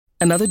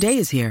Another day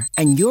is here,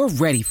 and you're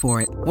ready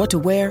for it. What to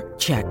wear?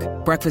 Check.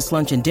 Breakfast,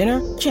 lunch, and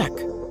dinner? Check.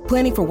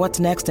 Planning for what's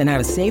next and how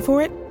to save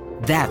for it?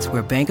 That's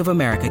where Bank of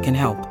America can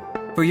help.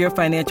 For your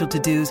financial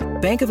to-dos,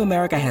 Bank of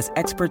America has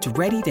experts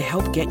ready to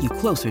help get you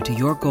closer to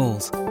your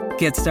goals.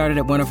 Get started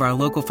at one of our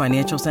local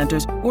financial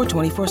centers or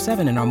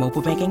 24/7 in our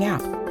mobile banking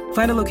app.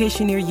 Find a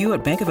location near you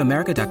at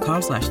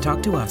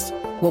bankofamerica.com/talktous.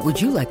 What would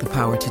you like the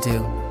power to do?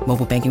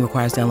 Mobile banking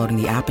requires downloading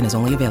the app and is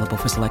only available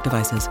for select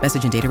devices.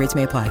 Message and data rates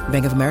may apply.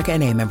 Bank of America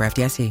N.A., member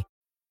FDIC.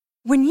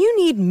 When you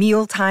need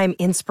mealtime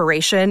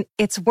inspiration,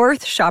 it's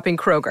worth shopping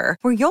Kroger,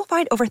 where you'll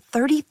find over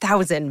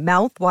 30,000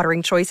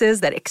 mouth-watering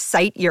choices that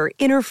excite your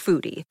inner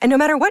foodie. And no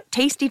matter what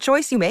tasty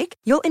choice you make,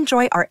 you'll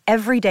enjoy our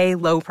everyday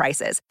low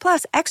prices,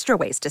 plus extra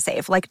ways to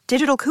save, like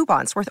digital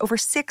coupons worth over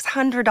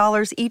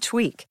 $600 each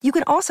week. You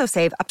can also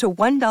save up to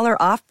 $1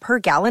 off per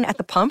gallon at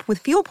the pump with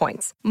fuel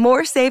points.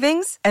 More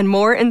savings and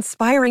more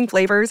inspiring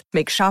flavors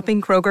make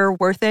shopping Kroger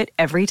worth it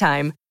every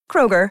time.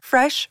 Kroger,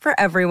 fresh for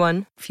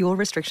everyone. Fuel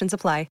restrictions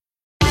apply.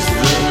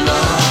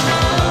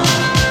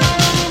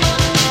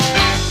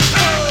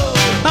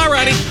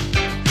 Alrighty.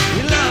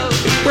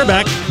 We're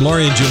back.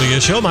 Lori and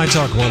Julia Show, My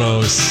Talk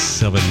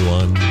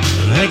 1071.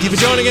 Thank you for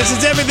joining us.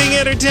 It's Everything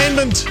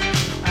Entertainment.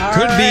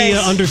 Could be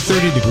under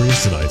 30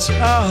 degrees tonight, so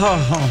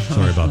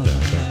sorry about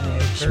that.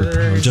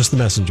 I'm just the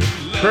messenger.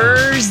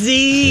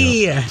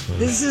 Burzy. Yeah.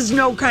 This is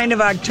no kind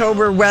of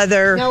October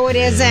weather. No, it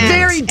isn't.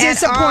 Very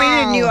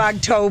disappointed in you, all.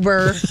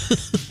 October.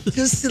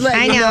 Just to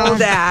let you know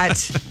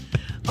that.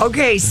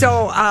 Okay,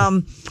 so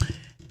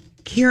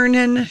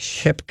Kiernan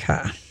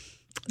Shipka,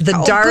 the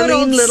darling good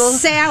old little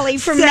Sally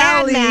from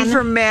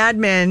Mad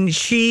Men.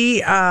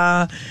 She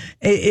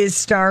is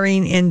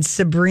starring in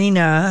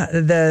Sabrina,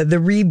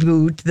 the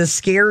reboot, the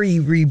scary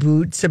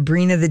reboot,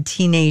 Sabrina the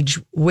Teenage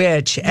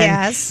Witch. And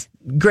Yes.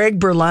 Greg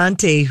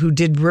Berlanti, who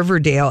did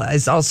Riverdale,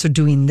 is also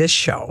doing this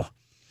show.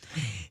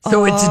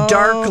 So it's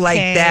dark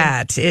like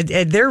that.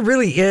 There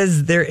really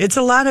is there. It's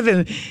a lot of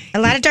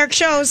dark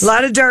shows. A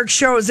lot of dark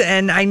shows,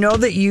 and I know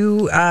that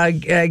you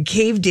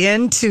caved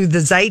into the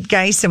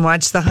zeitgeist and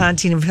watched The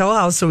Haunting of Hill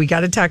House. So we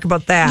got to talk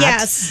about that.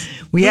 Yes,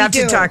 we have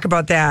do. to talk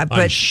about that. But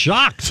I'm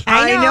shocked.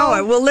 I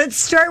know. Well, let's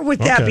start with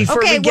that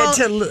before we get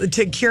well,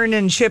 to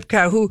Kiernan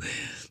Shipka, who.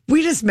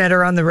 We just met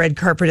her on the red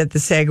carpet at the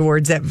SAG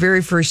Awards that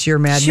very first year,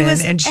 Mad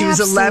Men, and she was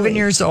 11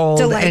 years old,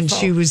 delightful. and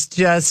she was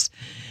just.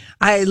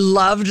 I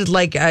loved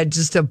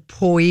just a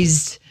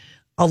poised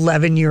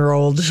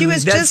 11-year-old.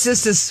 That's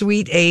just a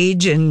sweet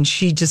age, and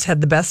she just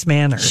had the best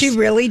manners. She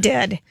really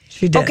did.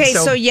 She did. Okay,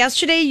 so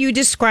yesterday you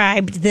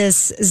described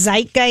this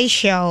zeitgeist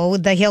show,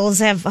 The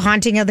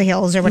Haunting of the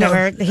Hills or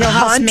whatever, the Hill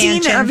House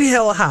Haunting Mansion. of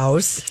Hill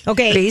House.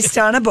 Okay, based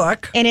on a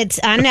book, and it's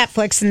on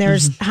Netflix. And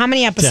there's how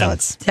many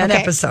episodes? 10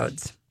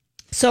 episodes.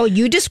 So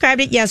you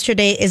described it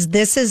yesterday as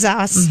This Is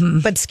Us,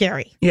 but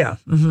scary. Yeah.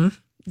 Mm-hmm.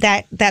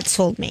 That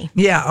sold me.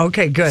 Yeah.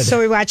 Okay. Good. So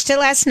we watched it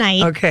last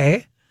night.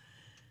 Okay.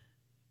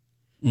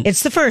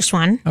 It's the first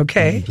one.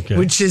 Okay.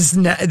 Which is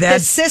the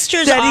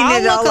sisters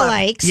all look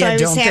alike, so I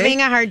was having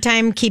a hard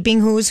time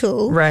keeping who's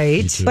who.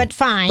 Right. But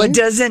fine. But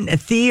doesn't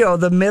Theo,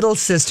 the middle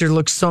sister,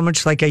 look so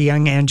much like a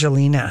young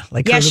Angelina?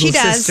 Like her little she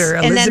does. sister.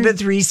 And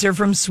Elizabeth Reeser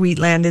from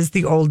Sweetland is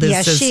the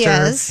oldest sister. Yes, she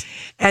is.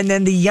 And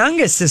then the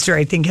youngest sister,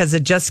 I think, has a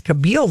Jessica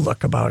Biel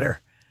look about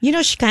her. You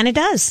know, she kind of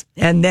does.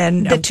 And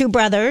then the two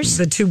brothers.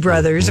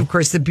 Of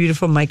course, the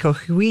beautiful Michael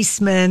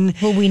Huisman.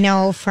 Who we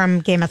know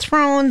from Game of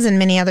Thrones and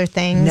many other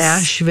things.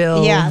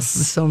 Nashville. Yes.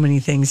 So many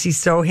things. He's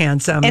so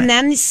handsome. And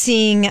then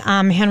seeing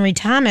Henry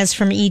Thomas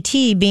from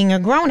E.T. being a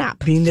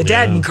grown-up. Being the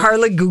dad. And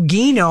Carla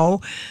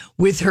Gugino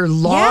with her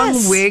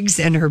long wigs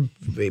and her...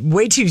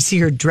 Wait till you see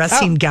her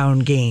dressing gown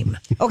game.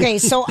 Okay,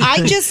 so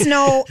I just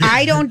know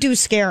I don't do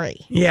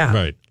scary. Yeah.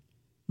 Right.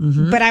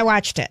 Mm-hmm. But I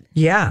watched it.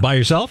 Yeah. By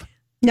yourself?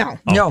 No.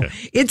 No.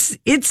 It's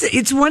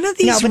one of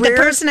these No, but rare...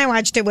 the person I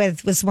watched it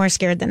with was more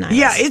scared than I was.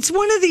 Yeah, it's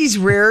one of these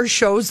rare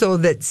shows, though,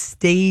 that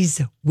stays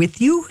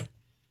with you.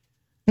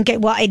 Okay,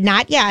 well,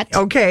 not yet.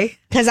 Okay.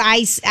 Because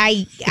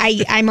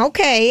I'm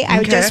okay.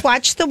 I just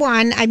watched the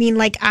one. I mean,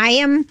 like, I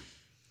am...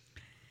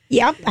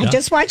 Yep, I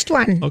just watched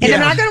one. Okay. And I'm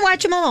not going to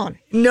watch them alone.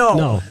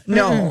 No.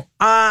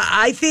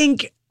 I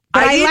think...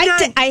 But I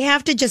liked it. I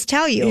have to just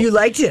tell you. You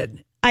liked it?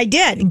 I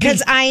did,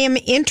 because I am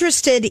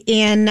interested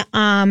in...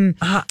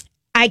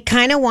 I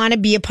kind of want to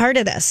be a part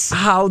of this.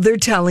 How they're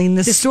telling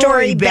the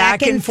story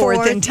back and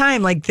forth in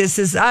time. Like, This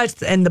Is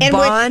Us and the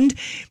bond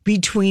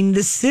between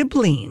the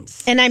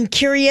siblings. And I'm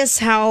curious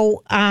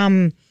how,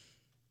 in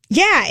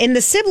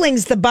the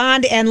siblings, the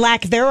bond and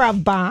lack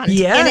thereof bond.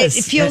 Yes. And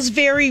it feels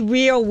very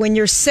real when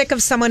you're sick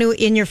of someone who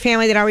in your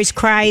family that always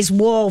cries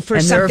wolf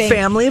or something. And they're a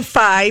family of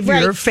 5.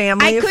 Right. You're a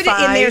family of 5.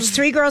 And there's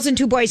 3 girls and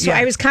 2 boys. So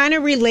I was kind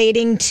of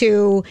relating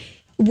to...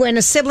 When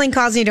a sibling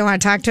calls and you don't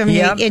want to talk to them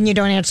and you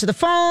don't answer the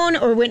phone,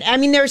 or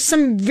there's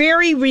some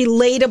very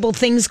relatable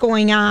things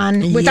going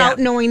on without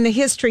knowing the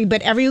history,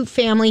 but every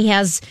family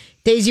has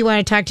days you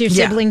want to talk to your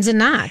siblings and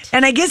not.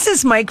 And I guess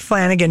this Mike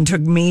Flanagan took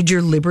major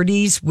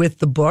liberties with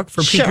the book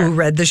for people who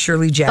read the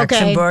Shirley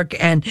Jackson book.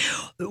 And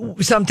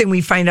something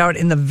we find out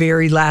in the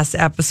very last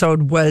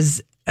episode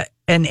was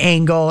an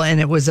angle, and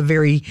it was a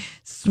very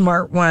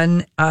smart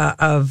one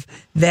of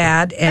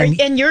that.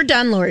 And you're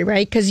done, Lori,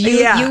 right? Because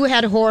you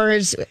had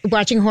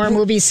watching horror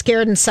movies,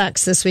 Scared and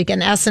Sucks this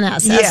weekend.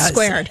 SNS, S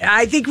squared.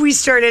 I think we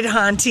started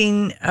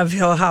Haunting of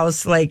Hill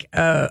House like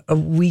a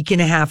week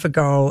and a half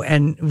ago,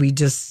 and we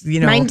just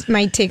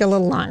might take a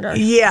little longer.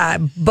 Yeah,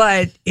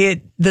 but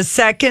the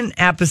second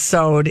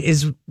episode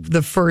is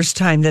the first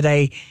time that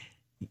I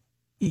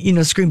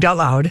screamed out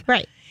loud,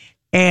 right?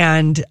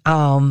 And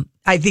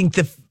I think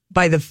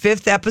by the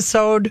fifth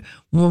episode,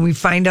 when we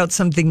find out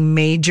something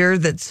major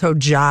that's so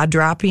jaw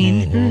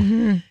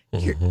dropping,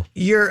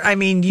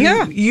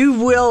 you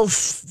will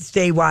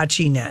stay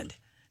watching it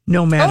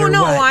no matter what. Oh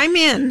no, I'm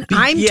in.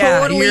 I'm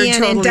totally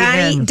in.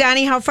 And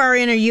Donnie, how far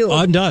in are you?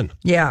 I'm done.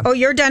 Yeah. Oh,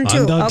 you're done too.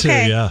 I'm done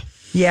okay. too.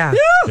 Yeah.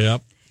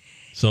 Yep.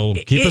 So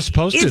keep us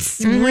posted.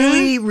 It's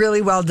really,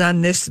 really well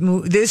done.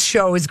 This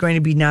show is going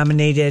to be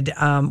nominated.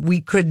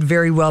 We could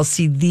very well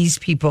see these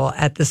people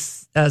at the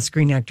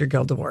Screen Actor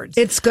Guild Awards.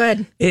 It's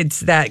good. It's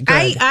that good.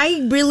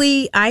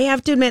 I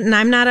have to admit, and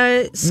I'm not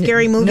a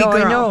scary movie girl.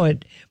 I know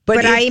it.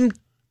 But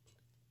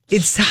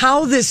it's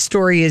how this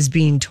story is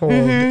being told.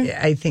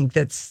 I think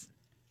that's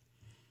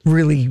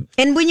really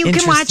and when you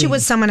can watch it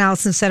with someone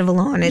else instead of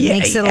alone, it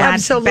makes it a lot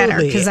better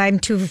because I'm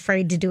too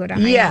afraid to do it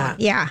on my own.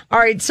 Yeah. All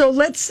right, so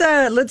let's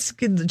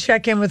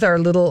check in with our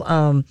little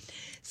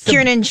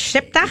Kiernan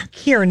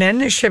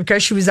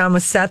Shipka. She was on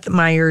with Seth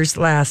Meyers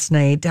last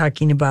night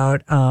talking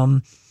about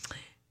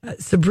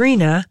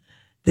Sabrina,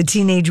 the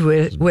Teenage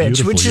Witch,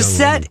 which is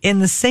set in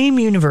the same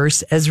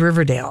universe as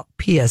Riverdale.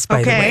 P.S.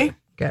 By the way.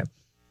 Okay.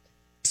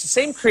 It's the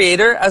same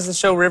creator as the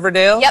show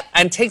Riverdale. Yep.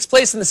 And takes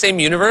place in the same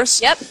universe.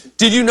 Yep.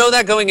 Did you know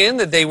that going in,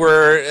 that they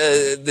were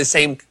the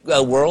same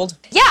world?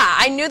 Yeah,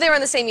 I knew they were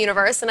in the same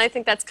universe, and I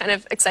think that's kind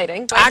of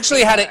exciting. I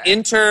actually had an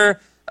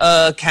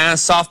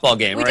inter-cast softball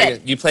game, we right?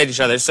 Did. You played each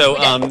other. So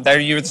there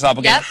you were at the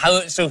softball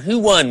game. So who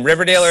won,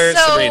 Riverdale or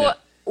Sabrina?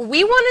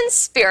 We won in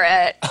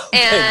spirit. Okay,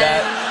 and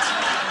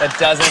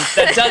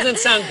that doesn't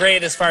sound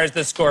great as far as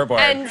the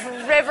scoreboard. And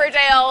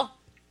Riverdale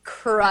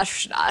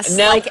crushed us.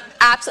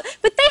 Absolutely.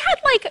 But they had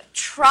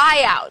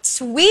tryouts.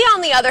 We,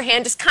 on the other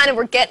hand, just kind of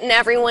were getting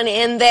everyone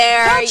in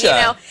there,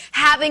 Gotcha.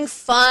 Having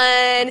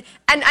fun.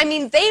 And I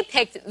mean, they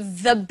picked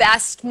the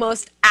best,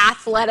 most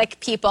athletic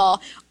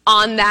people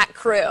on that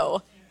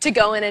crew to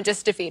go in and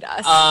just defeat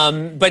us.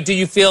 But do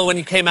you feel when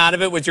you came out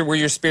of it, were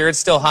your spirits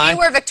still high? We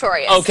were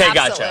victorious. Okay,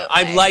 absolutely. Gotcha.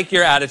 I like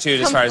your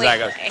attitude as far as that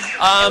goes. It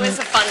was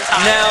a fun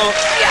time.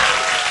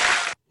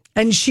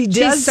 And she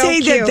does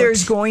say that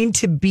there's going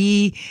to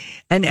be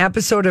an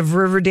episode of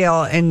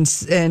Riverdale and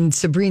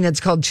Sabrina. It's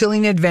called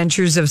Chilling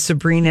Adventures of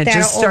Sabrina. It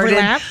just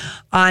started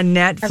on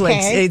Netflix.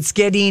 Okay. It's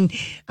getting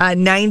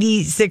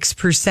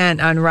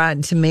 96% on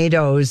Rotten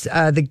Tomatoes.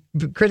 The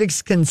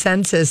critics'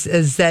 consensus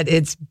is that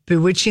it's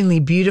bewitchingly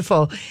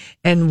beautiful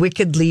and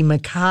wickedly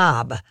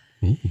macabre.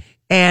 Mm-hmm.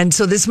 And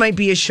so this might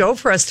be a show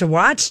for us to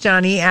watch,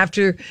 Johnny,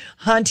 after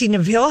Haunting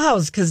of Hill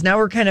House, because now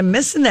we're kind of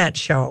missing that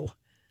show.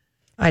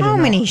 How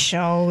many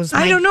shows?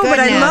 I don't know, but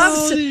I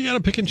love. You got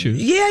to pick and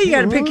choose. Yeah, you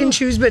got to pick and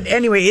choose. But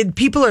anyway,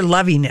 people are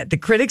loving it. The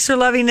critics are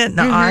loving it, and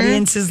the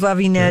audience is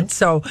loving it. Yeah.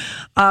 So,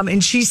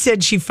 and she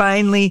said she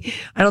finally.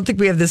 I don't think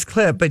we have this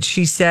clip, but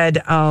she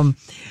said,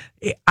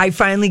 "I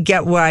finally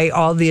get why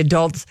all the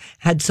adults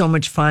had so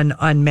much fun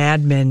on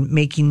Mad Men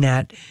making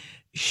that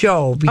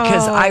show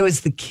because I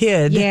was the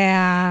kid,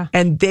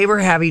 and they were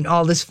having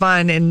all this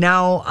fun, and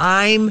now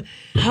I'm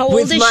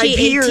with my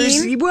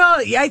peers. 18?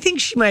 Well, I think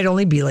she might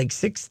only be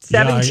 17.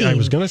 Yeah, I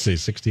was going to say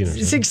 16 or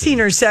 17.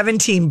 16 or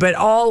 17, but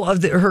all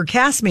of her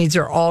castmates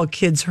are all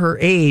kids her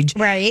age,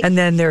 right? And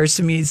then there are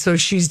some, so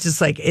she's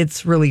just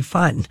it's really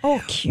fun. Oh,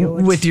 cute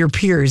with your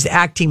peers,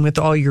 acting with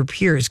all your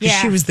peers because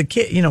she was the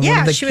kid, one of the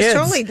kids. Yeah, she was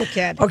totally the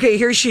kid. Okay,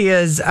 here she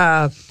is.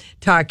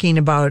 Talking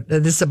about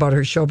this about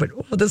her show, but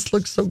this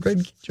looks so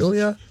good,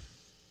 Julia.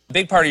 A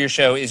big part of your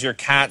show is your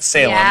cat,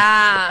 Salem.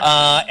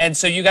 Yeah. And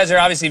so you guys are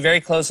obviously very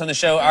close on the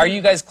show. Are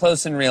you guys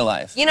close in real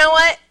life? You know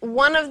what?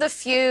 One of the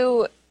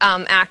few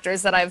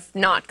actors that I've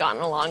not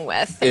gotten along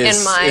with in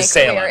my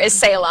career is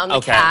Salem, the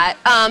cat.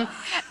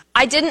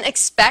 I didn't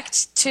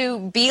expect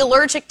to be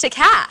allergic to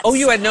cats. Oh,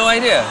 you had no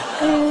idea?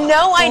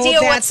 No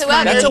idea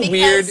whatsoever. That's a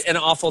weird and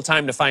awful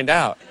time to find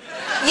out.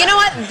 You know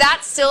what? That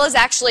still is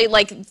actually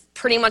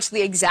pretty much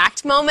the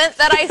exact moment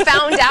that I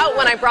found out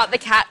when I brought the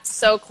cat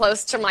so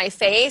close to my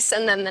face,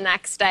 and then the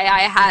next day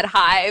I had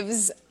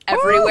hives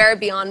everywhere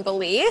beyond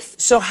belief.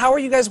 So how are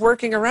you guys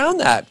working around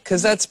that?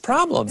 Because that's a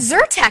problem.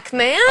 Zyrtec,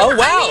 man. Oh,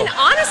 wow. I mean,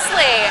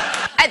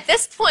 honestly, at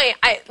this point,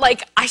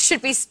 I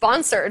should be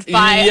sponsored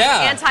by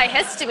an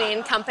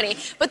antihistamine company.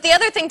 But the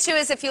other thing, too,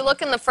 is if you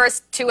look in the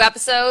first 2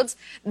 episodes,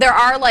 there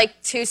are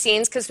 2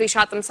 scenes, because we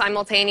shot them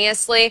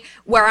simultaneously,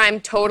 where I'm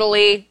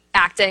totally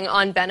acting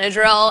on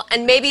Benadryl,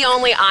 and maybe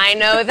only I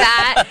know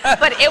that,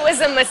 but it was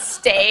a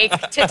mistake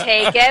to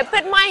take it.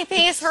 But my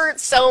face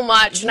hurt so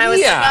much, and I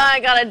was I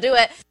gotta do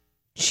it.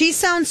 She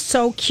sounds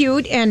so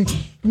cute and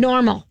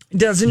normal,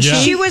 doesn't she?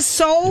 She was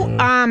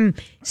so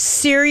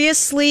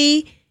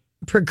seriously,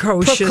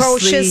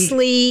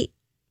 precociously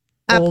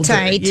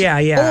uptight.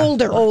 Yeah.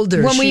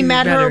 Older. When we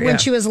met her when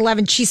she was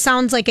 11, she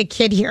sounds like a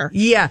kid here.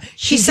 Yeah.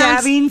 She's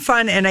having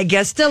fun, and I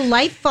guess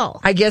delightful.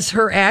 I guess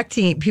her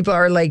acting, people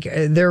are like,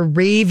 they're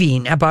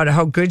raving about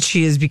how good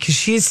she is because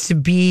she's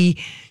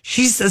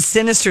a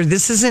sinister.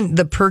 This isn't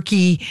the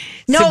perky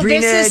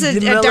Sabrina, this is a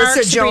Melissa dark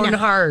Joan Sabrina.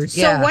 Hart.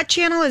 So what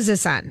channel is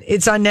this on?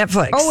 It's on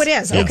Netflix. Oh, it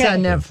is? It's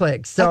on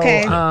Netflix. So,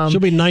 she'll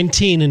be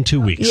 19 in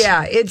 2 weeks.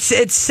 Yeah, it's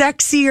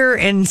sexier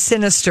and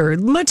sinister,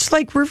 much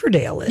like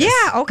Riverdale is.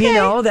 Yeah, okay. You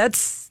know,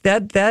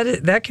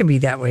 that can be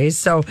that way.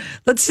 So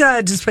let's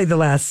just play the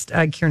last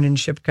Kiernan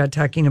Shipka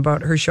talking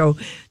about her show,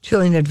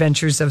 Chilling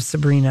Adventures of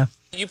Sabrina.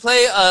 You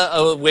play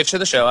a witch of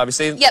the show,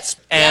 obviously. Yep.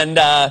 And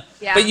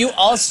but you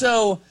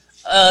also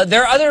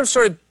there are other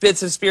sort of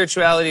bits of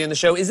spirituality in the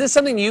show. Is this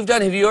something you've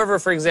done? Have you ever,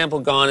 for example,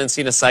 gone and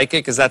seen a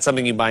psychic? Is that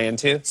something you buy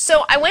into?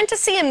 So I went to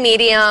see a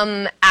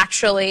medium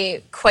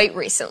actually quite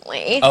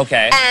recently.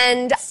 Okay.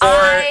 And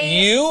for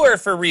you or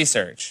for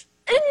research?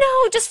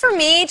 No, just for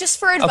me, just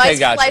for advice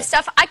for life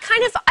stuff.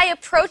 I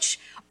approach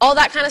all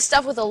that kind of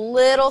stuff with a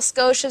little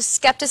skosh of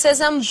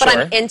skepticism, but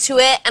I'm into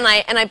it and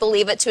I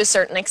believe it to a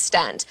certain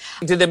extent.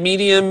 Did the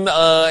medium,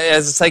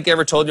 as a psychic,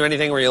 ever told you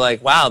anything where you're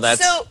like, wow,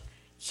 that's... So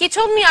he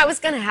told me I was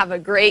going to have a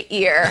great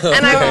year.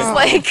 And I was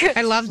like...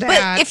 I love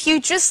that. But if you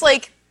just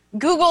like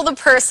Google the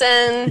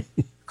person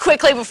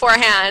quickly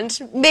beforehand,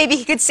 maybe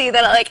he could see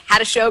that I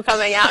had a show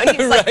coming out. And he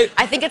was like,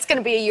 I think it's going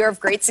to be a year of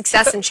great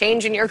success and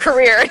change in your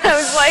career. And I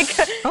was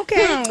like,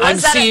 okay. I'm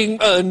seeing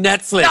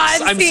Netflix.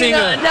 I'm seeing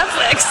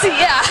Netflix,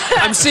 yeah.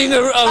 I'm seeing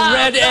a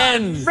red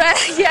end.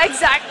 Yeah,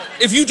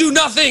 exactly. If you do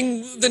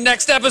nothing, the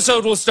next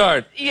episode will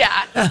start.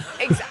 Yeah,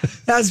 exactly.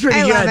 That's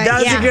pretty good.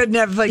 That was a good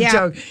Netflix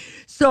joke.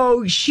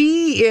 So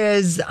she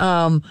is,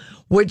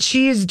 what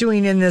she is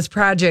doing in this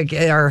project,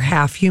 our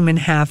half human,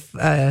 half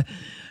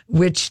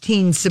witch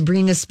teen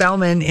Sabrina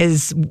Spellman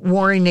is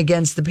warring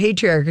against the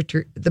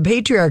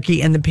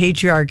patriarchy, and the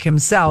patriarch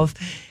himself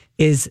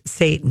is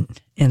Satan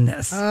in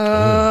this.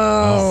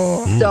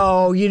 Oh.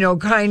 So,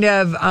 kind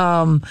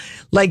of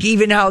like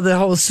even how the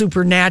whole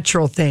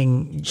supernatural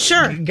thing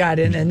got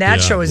in. And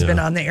that show has been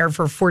on the air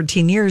for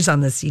 14 years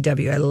on the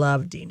CW. I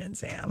love Dean and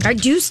Sam. I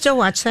do still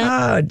watch that.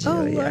 Oh,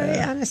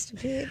 Julia. Honest to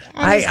be.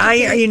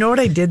 You know what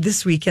I did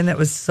this weekend that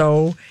was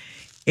so...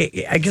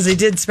 Because I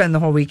did spend the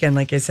whole weekend,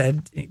 like I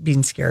said,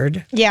 being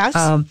scared. Yes.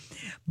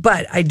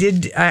 But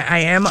I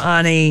am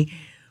on a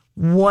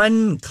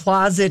one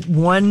closet,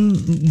 one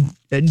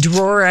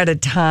drawer at a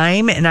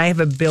time, and I have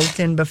a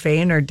built-in buffet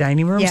in our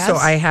dining room. Yes. So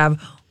I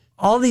have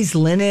all these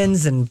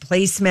linens and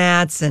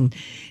placemats and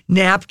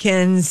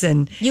napkins.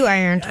 And you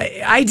ironed.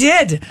 I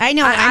did. I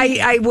know.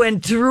 I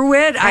went through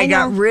it. I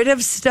got rid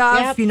of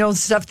stuff, Yep.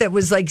 Stuff that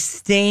was like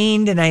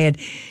stained, and I had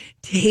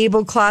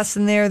tablecloths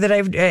in there that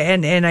I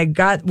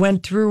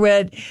went through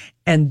it,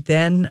 and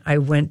then I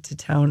went to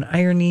town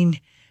ironing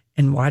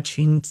and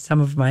watching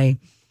some of my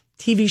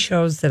TV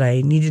shows that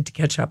I needed to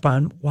catch up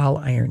on while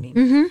ironing.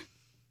 Mm-hmm.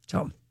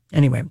 So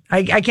anyway,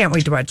 I can't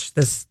wait to watch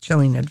this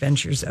Chilling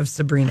Adventures of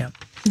Sabrina.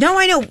 No,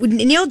 I know.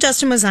 Neil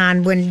Justin was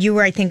on when you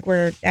were, I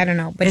don't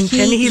know, but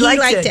he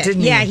liked it,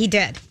 didn't he? Yeah, he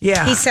did.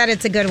 Yeah. He said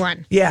it's a good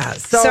one. Yeah.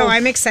 So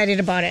I'm excited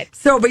about it.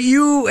 So, but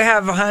you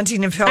have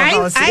Haunting of Hill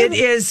House. It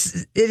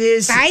is.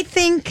 I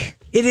think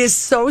it is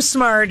so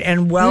smart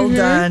and well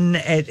done.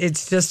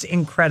 It's just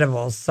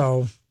incredible.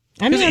 So.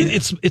 I mean,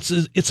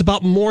 it's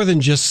about more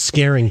than just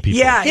scaring people.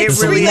 Yeah,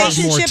 it's really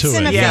relationships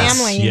in a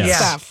family and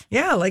stuff.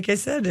 Yeah, like I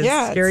said,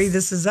 it's scary.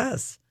 This is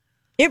us.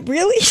 It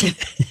really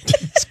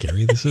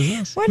Scary. This is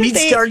us.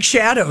 Meets Dark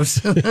Shadows.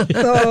 All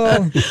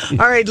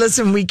right,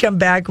 listen. We come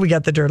back. We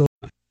got the Dirt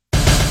Alert.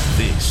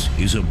 This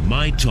is a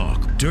My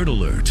Talk Dirt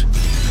Alert.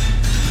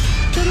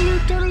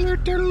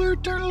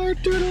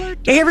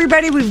 Hey,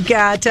 everybody, we've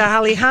got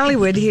Holly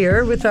Hollywood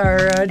here with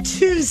our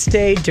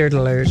Tuesday Dirt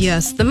Alert.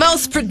 Yes, the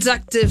most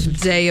productive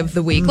day of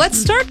the week. Let's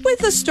start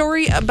with a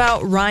story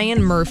about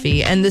Ryan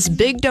Murphy and this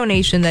big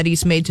donation that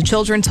he's made to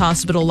Children's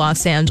Hospital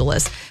Los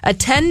Angeles, a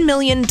 $10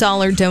 million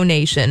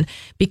donation,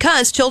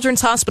 because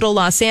Children's Hospital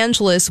Los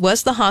Angeles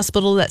was the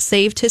hospital that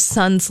saved his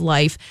son's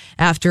life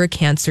after a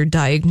cancer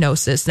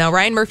diagnosis. Now,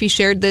 Ryan Murphy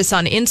shared this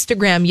on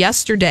Instagram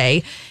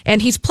yesterday,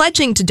 and he's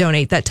pledging to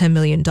donate that $10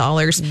 million.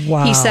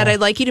 Wow. He said,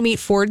 I'd like you to meet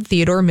Ford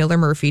Theodore Miller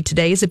Murphy.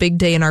 Today is a big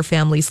day in our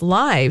family's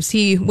lives.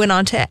 He went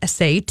on to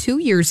say 2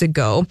 years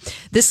ago,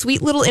 this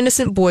sweet little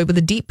innocent boy with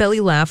a deep belly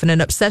laugh and an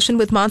obsession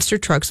with monster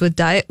trucks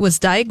was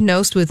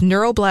diagnosed with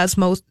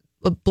neuroblastoma,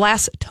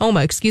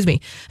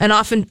 an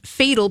often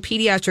fatal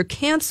pediatric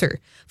cancer.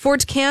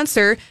 Ford's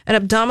cancer, an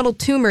abdominal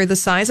tumor the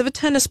size of a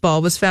tennis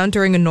ball, was found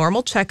during a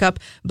normal checkup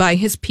by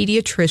his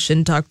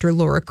pediatrician, Dr.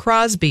 Laura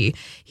Crosby.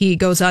 He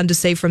goes on to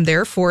say from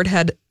there, Ford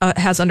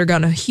has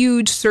undergone a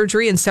huge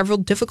surgery and several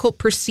difficult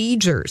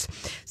procedures.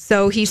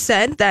 So he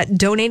said that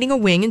donating a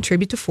wing in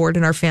tribute to Ford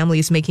and our family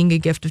is making a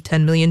gift of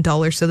 $10 million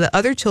so that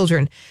other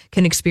children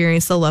can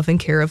experience the love and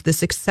care of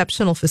this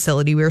exceptional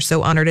facility. We are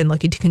so honored and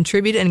lucky to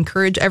contribute and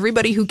encourage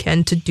everybody who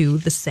can to do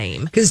the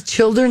same. Because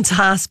Children's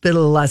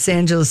Hospital Los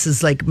Angeles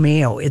is like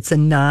Mayo. It's a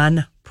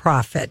non-profit.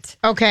 nonprofit.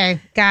 Okay,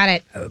 got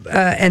it.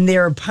 And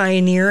they're a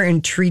pioneer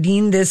in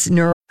treating this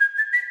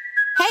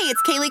Hey,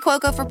 it's Kaylee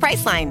Cuoco for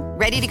Priceline.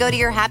 Ready to go to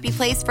your happy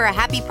place for a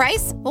happy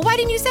price? Well, why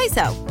didn't you say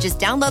so? Just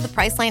download the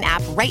Priceline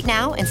app right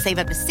now and save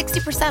up to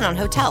 60% on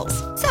hotels.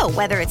 So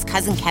whether it's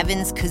Cousin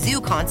Kevin's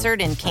Kazoo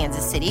Concert in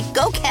Kansas City,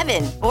 go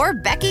Kevin, or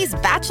Becky's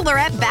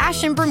Bachelorette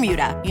Bash in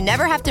Bermuda, you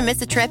never have to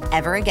miss a trip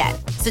ever again.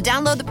 So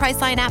download the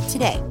Priceline app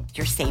today.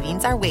 Your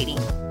savings are waiting.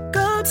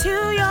 Go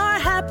to your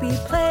happy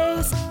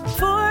place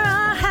for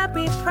a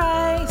happy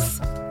price.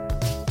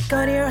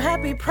 Go to your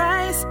happy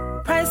price,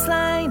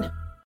 Priceline.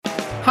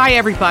 Hi,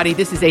 everybody.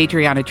 This is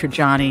Adriana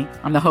Trajani.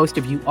 I'm the host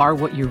of You Are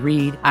What You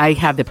Read. I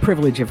have the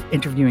privilege of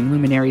interviewing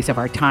luminaries of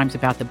our times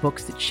about the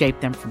books that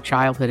shaped them from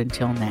childhood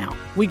until now.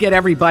 We get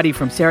everybody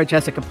from Sarah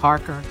Jessica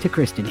Parker to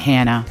Kristen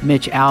Hanna,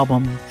 Mitch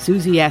Albom,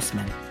 Susie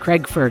Essman,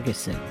 Craig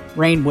Ferguson,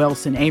 Rainn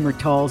Wilson, Amor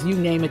Tolls, you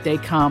name it, they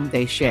come,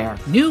 they share.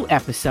 New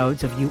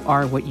episodes of You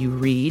Are What You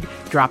Read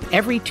drop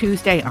every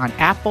Tuesday on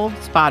Apple,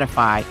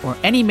 Spotify, or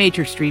any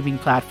major streaming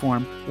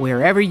platform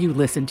wherever you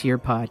listen to your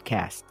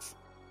podcasts.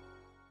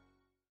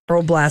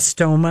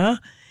 Neuroblastoma,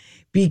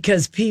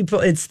 because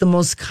it's the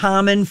most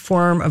common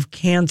form of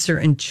cancer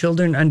in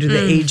children under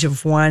the age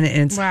of 1,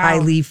 and it's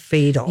highly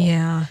fatal.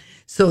 Yeah.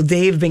 So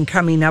they've been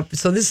coming up.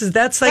 So that's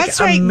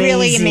amazing.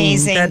 Really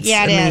amazing. It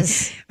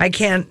is. I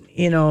can't,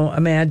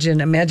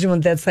 imagine when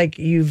that's like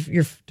you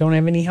don't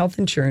have any health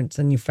insurance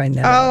and you find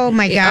that out. Oh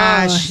my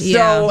gosh.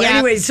 So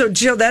anyway,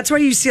 Jill, that's why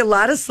you see a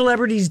lot of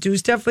celebrities do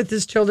stuff with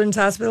this children's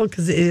hospital,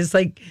 because it is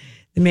like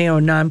the Mayo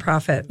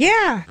nonprofit.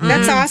 Yeah,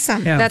 that's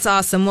awesome. Yeah. That's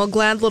awesome. Well,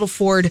 glad little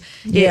Ford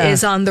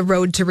is on the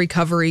road to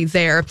recovery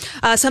there.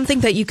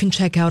 Something that you can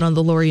check out on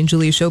the Lori and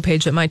Julia show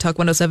page at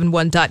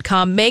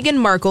mytalk1071.com. Meghan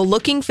Markle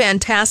looking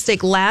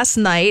fantastic last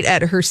night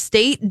at her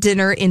state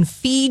dinner in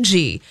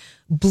Fiji.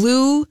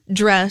 Blue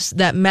dress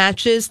that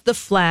matches the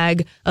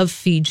flag of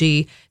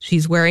Fiji.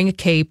 She's wearing a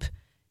cape.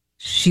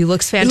 She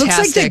looks fantastic. It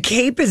looks like the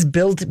cape is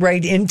built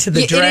right into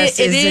the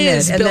dress, isn't it? It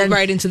is built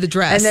right into the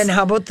dress. And then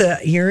how about the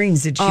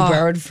earrings that she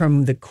borrowed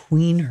from the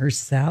queen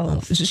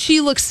herself?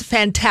 She looks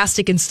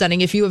fantastic and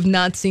stunning. If you have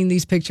not seen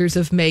these pictures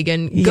of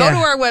Meghan, go to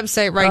our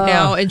website right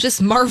now and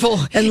just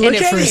marvel and in look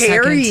it at for a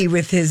Harry second.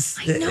 with his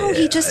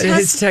he just has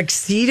his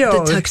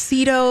tuxedo. The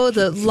tuxedo,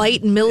 the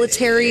light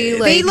military.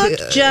 They look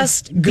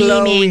just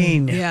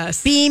glowing. Beaming.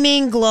 Yes.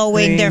 Beaming,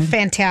 glowing. They're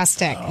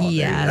fantastic.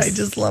 Yes. I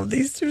just love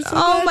these two so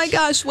much. Oh my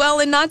gosh.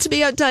 Well, and not to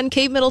be outdone,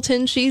 Kate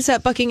Middleton, she's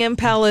at Buckingham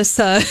Palace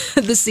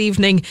this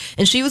evening,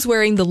 and she was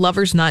wearing the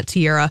Lover's Knot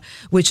tiara,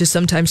 which is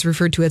sometimes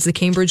referred to as the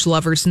Cambridge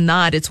Lover's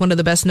Knot. It's one of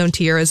the best-known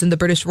tiaras in the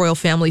British royal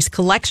family's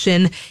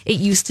collection. It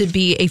used to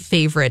be a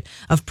favorite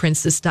of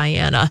Princess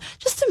Diana.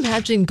 Just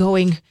imagine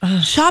going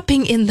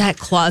shopping in that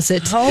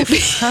closet. How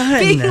fun.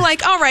 Being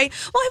like, all right,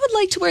 well, I would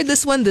like to wear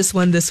this one, this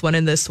one, this one,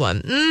 and this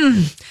one.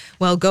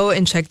 Well, go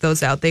and check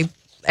those out.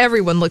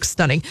 Everyone looks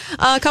stunning.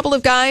 A couple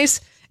of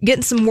guys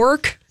getting some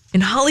work in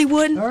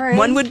Hollywood. Right.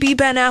 One would be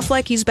Ben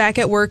Affleck. He's back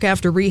at work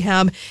after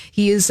rehab.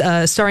 He is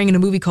starring in a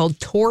movie called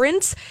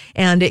Torrance,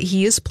 and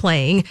he is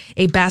playing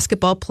a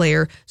basketball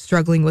player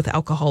struggling with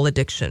alcohol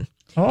addiction.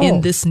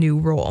 In this new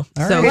role.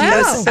 So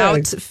he's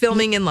out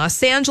filming in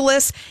Los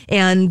Angeles,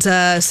 and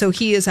so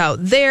he is out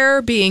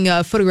there being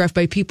photographed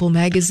by People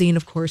Magazine.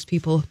 Of course,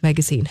 People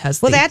Magazine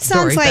has that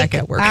sounds story like back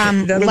at work.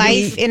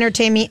 life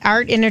entertainment,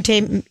 art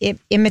entertainment,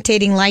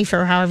 imitating life,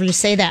 or however you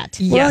say that.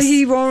 Well,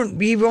 he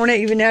won't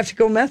even have to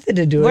go method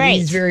to do it. Right.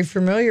 He's very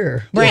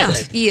familiar.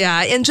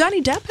 Yeah, and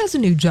Johnny Depp has a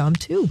new job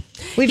too.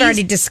 We've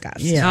already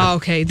discussed. Yeah. Oh,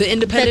 okay, the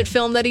independent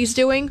film that he's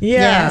doing.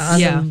 Yeah,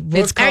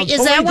 It's called.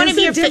 Is that one of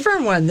your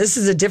different one? This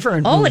is a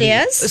different. Oh, movie.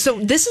 it is. So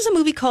this is a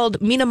movie called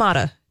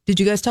Minamata. Did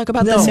you guys talk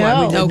about No, this? we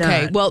did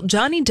Okay. not. Well,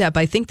 Johnny Depp,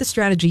 I think the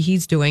strategy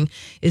he's doing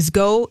is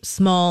go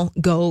small,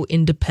 go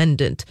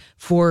independent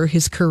for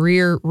his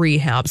career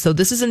rehab. So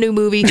this is a new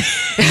movie.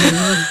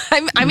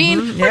 I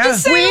mean, we're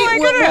just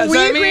saying,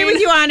 we agree with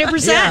you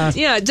 100%.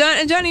 Yeah,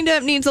 Johnny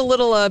Depp needs a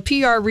little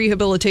PR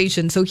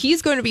rehabilitation. So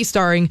he's going to be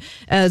starring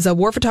as a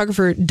war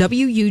photographer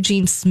W.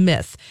 Eugene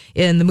Smith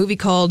in the movie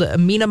called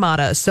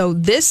Minamata. So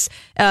this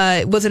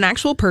was an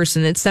actual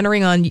person. It's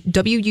centering on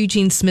W.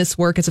 Eugene Smith's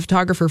work as a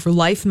photographer for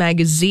Life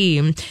magazine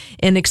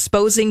and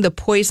exposing the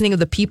poisoning of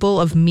the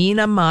people of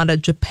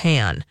Minamata,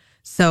 Japan.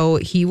 So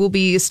he will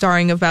be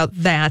starring about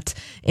that.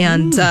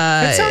 And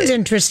that sounds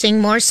interesting,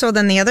 more so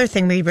than the other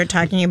thing we were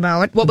talking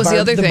about. What was the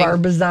other thing? The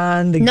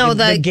Barbizon.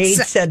 The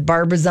gates at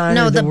Barbizon.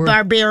 No, the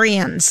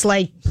Barbarians.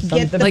 Like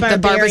the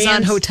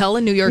Barbizon Hotel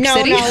in New York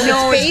City?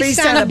 No, it's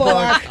based on a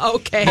book.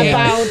 Okay.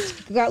 About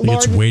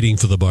It's Waiting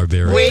for the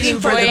Barbarians. Waiting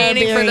for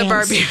the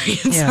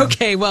Barbarians. Yeah.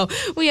 Okay, well,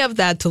 we have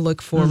that to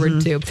look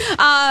forward to.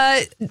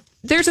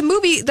 There's a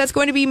movie that's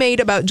going to be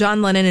made about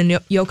John Lennon and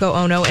Yoko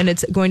Ono, and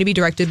it's going to be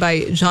directed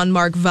by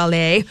Jean-Marc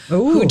Vallée,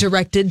 who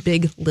directed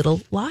Big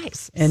Little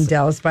Lies. And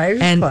Dallas Buyers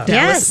Club.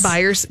 Dallas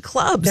Buyers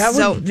Club.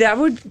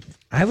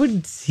 I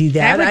would see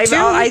that.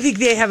 I think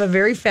they have a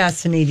very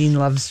fascinating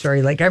love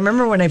story. Like, I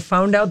remember when I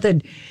found out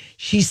that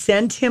she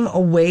sent him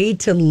away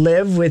to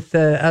live with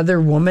the other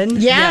woman.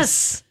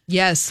 Yes.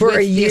 Yes, for with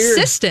a year.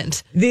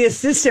 The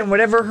assistant,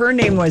 whatever her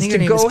name was,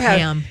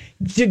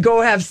 to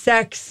go have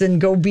sex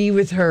and go be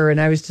with her. And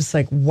I was just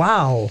like,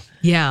 wow.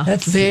 Yeah,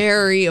 that's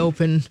very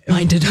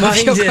open-minded.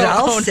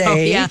 I'll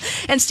say. Yeah,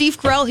 and Steve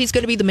Carell, he's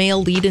going to be the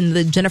male lead in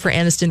the Jennifer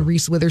Aniston,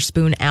 Reese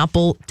Witherspoon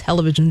Apple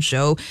television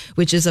show,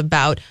 which is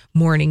about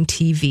morning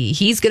TV.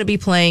 He's going to be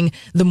playing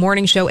the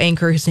morning show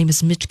anchor. His name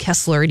is Mitch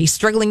Kessler, and he's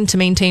struggling to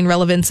maintain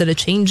relevance in a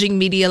changing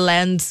media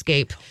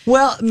landscape.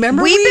 Well,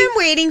 remember we've been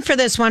waiting for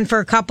this one for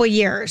a couple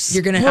years.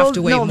 You're going to have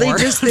to wait more.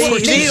 They're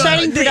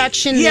starting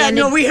production. Yeah,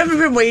 no, we haven't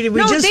been waiting.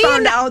 We just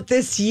found out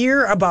this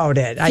year about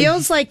it.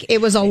 Feels like it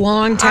was a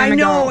long time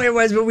ago. I know it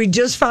was, but we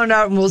just found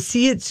out, and we'll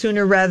see it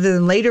sooner rather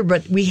than later.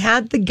 But we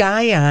had the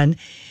guy on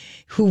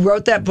who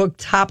wrote that book,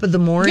 Top of the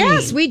Morning.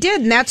 Yes, we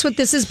did, and that's what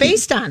this is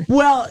based on.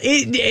 Well,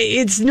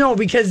 it's no,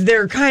 because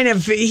they're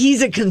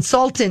he's a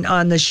consultant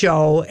on the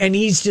show, and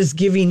he's just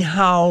giving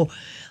how,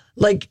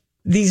 like,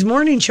 these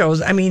morning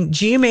shows. I mean,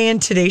 GMA and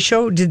Today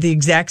Show did the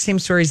exact same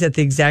stories at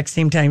the exact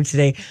same time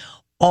today,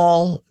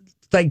 all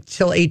like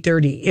till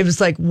 8:30. It was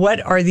like,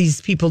 what are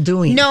these people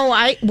doing? No,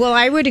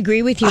 I would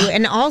agree with you,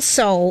 and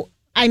also,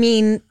 I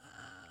mean,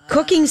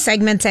 cooking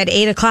segments at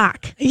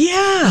 8:00.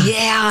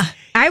 Yeah.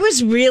 I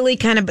was really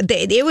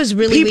it was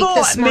really weak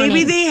this morning.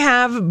 Maybe they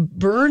have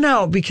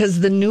burnout because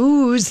the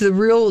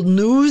real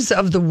news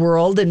of the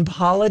world and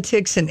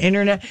politics and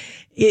internet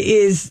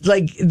is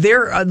like,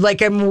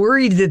 I'm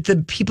worried that the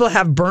people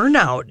have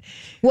burnout.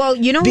 Well,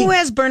 you know who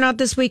has burnout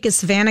this week is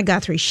Savannah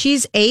Guthrie.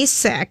 She's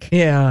sick.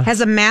 Yeah.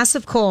 Has a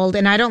massive cold,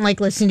 and I don't like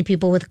listening to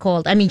people with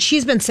cold. I mean,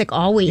 she's been sick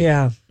all week.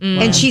 Yeah.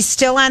 And she's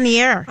still on the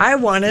air. I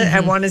want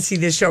to see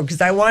this show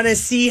because I want to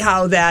see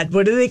how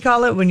what do they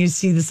call it when you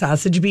see the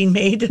sausage being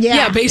made?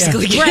 Yeah,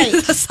 basically. Yeah. Right.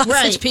 The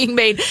sausage being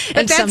made.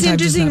 But that's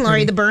interesting,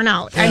 Lori, the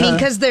burnout. I mean,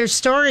 because there's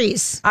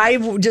stories. I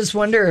just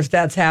wonder if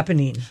that's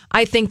happening.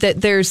 I think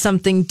that there's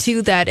something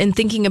to that, and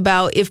thinking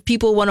about if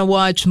people want to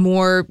watch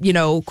more,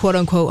 quote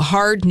unquote,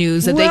 hard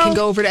news, that they can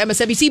go over to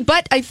MSNBC.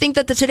 But I think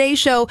that the Today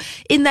Show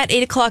in that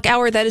 8:00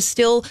 hour, that is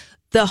still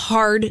the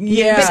hard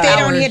news. But they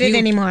don't hit it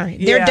anymore.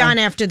 They're done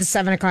after the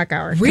 7:00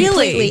 hour. Really?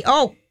 Completely.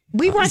 Oh,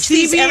 we watch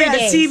these every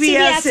day.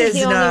 CBS is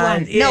the only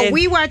one. No,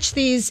 we watch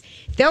these.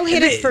 They'll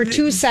hit it for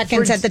 2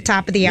 seconds at the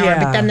top of the hour,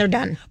 but then they're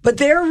done. But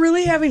they're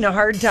really having a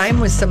hard time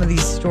with some of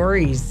these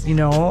stories,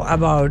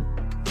 about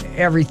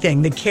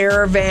everything. The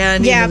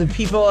caravan, the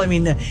people, I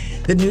mean,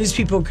 the news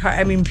people,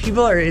 I mean,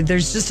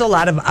 there's just a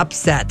lot of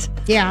upset.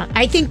 Yeah,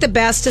 I think the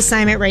best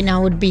assignment right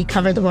now would be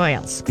Cover the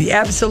Royals. Yeah,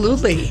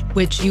 absolutely.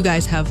 Which you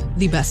guys have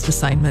the best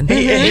assignment.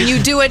 And you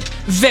do it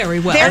very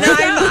well. And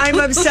I'm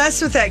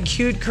obsessed with that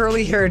cute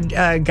curly-haired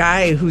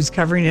guy who's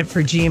covering it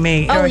for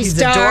GMA. Oh, he's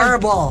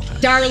adorable.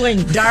 Darling.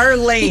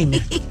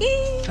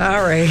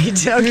 All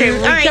right. Okay,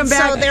 we'll come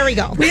back. So there we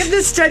go. We have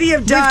the study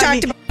of We've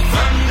talked about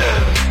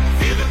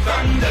thunder, feel the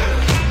thunder.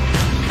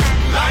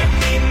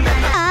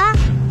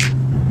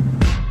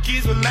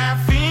 Kids were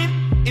laughing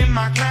in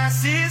my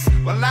classes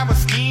while I was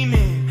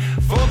scheming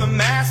for the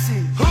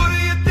masses. Who do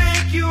you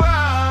think you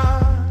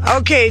are?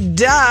 Okay,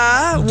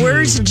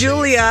 where's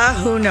Julia?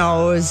 Who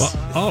knows?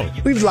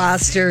 We've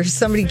lost her.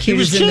 Somebody cute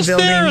is in the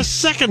building. There a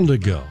second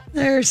ago.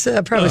 There's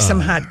probably some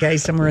hot guy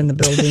somewhere in the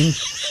building.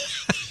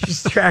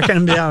 She's tracking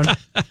him down.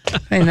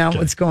 Find out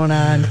what's going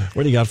on.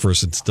 What do you got for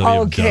us in study?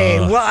 Okay,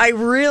 well, I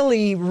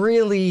really,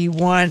 really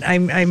want.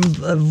 I'm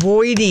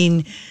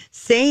avoiding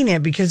saying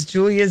it because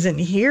Julia isn't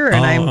here,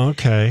 and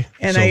okay.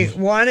 And so, I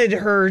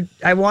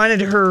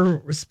wanted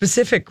her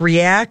specific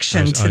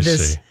reaction to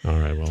this. See. All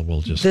right, well,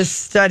 we'll just this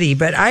study,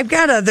 but I've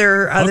got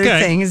other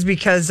things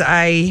because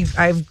I've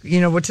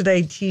what did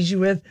I tease you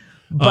with?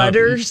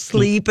 Butter,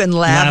 sleep, and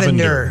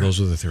lavender. Those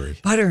are the three.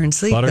 Butter and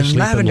sleep, and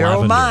lavender.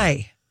 Oh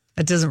my.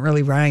 That doesn't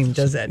really rhyme,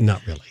 does it?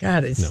 Not really.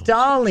 God, it's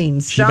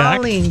stalling.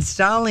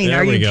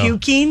 Are you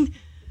puking?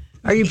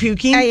 Are you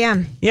puking? I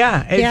am.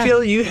 Yeah, I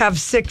feel you have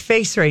sick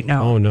face right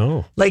now. Oh,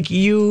 no. Like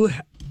you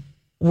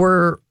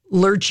were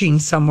lurching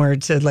somewhere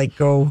to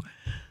go.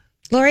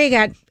 Lori,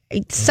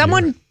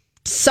 someone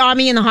saw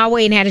me in the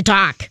hallway and had to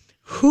talk.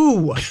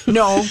 Who?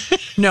 No.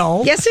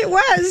 Yes, it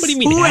was. What do you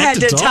mean? Who had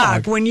to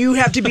talk when you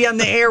have to be on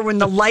the air when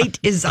the light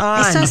is on?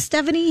 I saw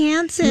Stephanie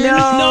Hansen. No,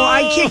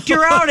 I kicked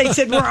her out. I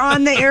said, we're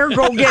on the air.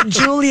 Go get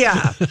Julia.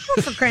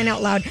 Oh, for crying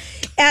out loud.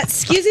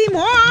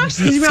 Excuse-moi.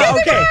 Okay.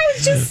 I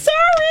was just sorry.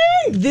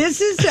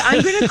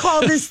 I'm going to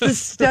call this the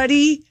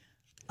study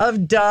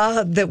of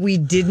that we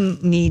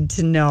didn't need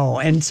to know.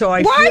 And so Why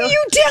are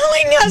you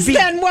telling us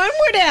then? One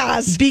would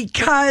ask.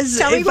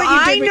 Because if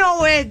I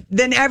know it,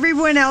 then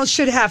everyone else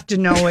should have to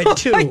know it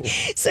too.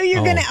 So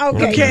you're going to,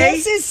 okay.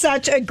 This is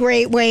such a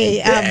great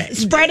way of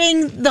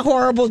spreading the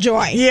horrible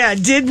joy. Yeah.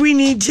 Did we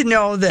need to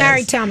know this? All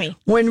right, tell me.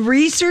 When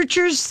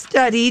researchers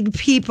studied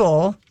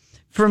people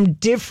from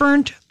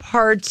different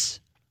parts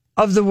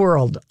of the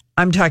world,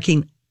 I'm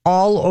talking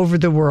all over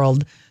the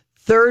world,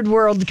 third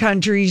world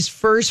countries,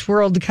 first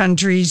world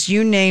countries,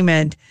 you name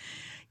it.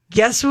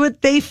 Guess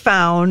what they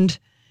found?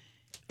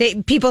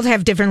 People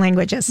have different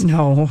languages.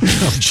 No,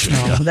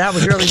 that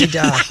would really be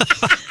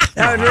tough.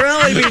 That would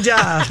really be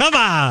tough. Come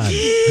on.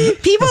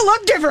 People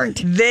look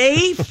different.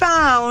 They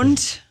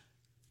found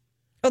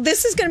Oh,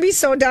 this is going to be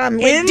so dumb.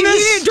 Wait, in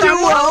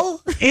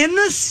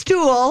the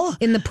stool,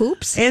 in the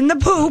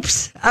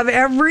poops of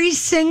every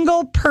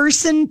single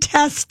person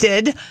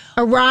tested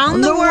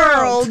around the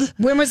world.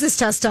 When was this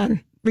test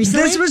done?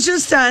 Recently? This was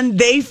just done.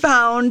 They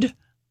found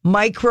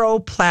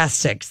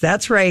microplastics.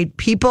 That's right.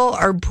 People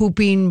are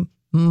pooping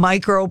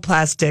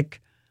microplastic.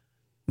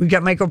 We've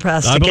got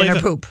microplastic in our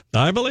poop.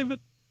 I believe it.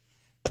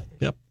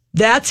 Yep.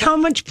 That's how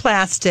much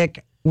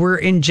plastic we're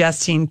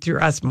ingesting through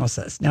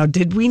osmosis. Now,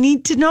 did we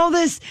need to know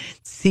this?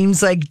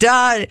 Seems like,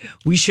 duh,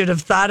 we should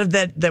have thought of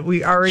that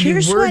we already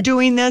were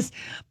doing this.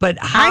 But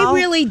how? I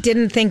really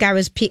didn't think I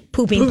was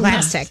pooping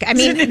plastic. I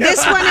mean,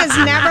 this one has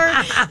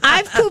never,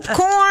 I've pooped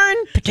corn,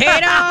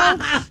 potato,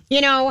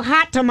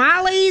 hot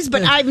tamales,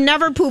 but I've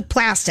never pooped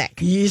plastic.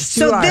 Yes,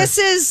 you are. This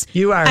is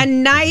a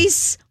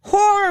nice,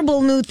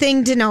 horrible new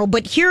thing to know.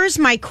 But here's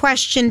my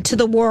question to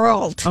the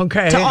world.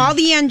 Okay. To all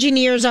the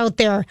engineers out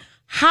there.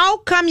 How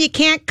come you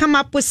can't come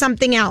up with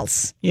something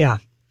else? Yeah.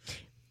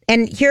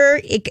 And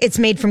here it's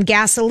made from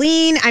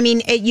gasoline. I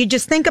mean, you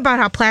just think about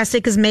how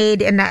plastic is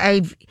made, and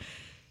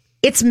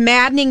it's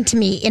maddening to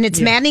me. And it's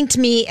maddening to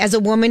me as a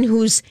woman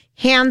whose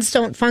hands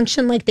don't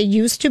function like they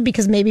used to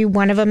because maybe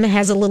one of them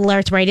has a little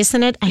arthritis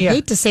in it. I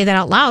hate to say that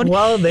out loud.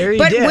 Well, there you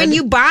But did. when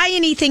you buy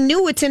anything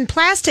new, it's in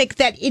plastic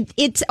that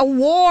it's a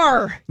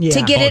war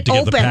to get it to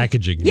open. Get the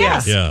packaging.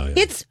 Yes. Yeah.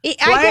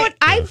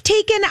 I've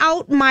taken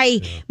out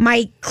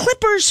my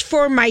clippers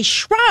for my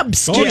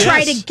shrubs to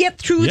try to get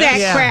through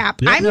that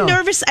crap. Yeah. I'm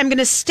nervous. I'm going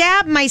to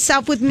stab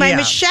myself with my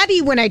machete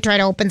when I try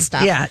to open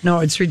stuff. Yeah, no,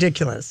 it's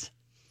ridiculous.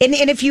 And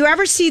if you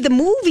ever see the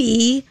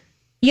movie,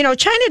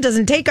 China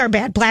doesn't take our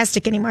bad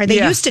plastic anymore.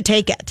 They used to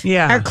take it.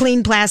 Yeah. Our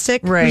clean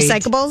plastic,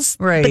 recyclables.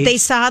 Right. But they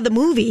saw the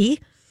movie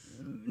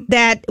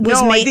that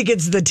was made. I think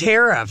it's the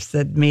tariffs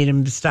that made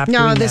them stop doing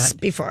that. No, this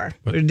before.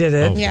 Did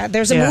it? Yeah,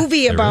 there's a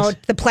movie about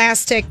the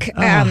plastic.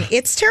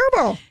 It's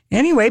terrible.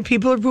 Anyway,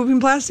 people are pooping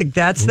plastic.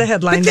 That's the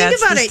headline. But think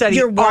That's about the it. study.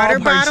 Your water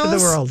all parts bottles. of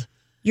the world.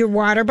 Your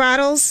water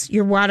bottles.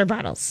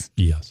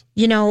 Yes.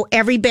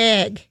 Every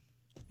bag.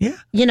 Yeah.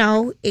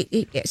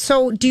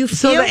 So do you feel...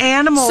 So the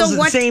animals,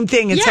 the same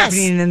thing. It's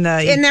happening in the...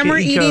 And then we're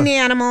eating the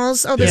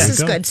animals. Oh, this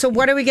is good. So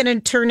what are we going to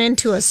turn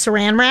into, a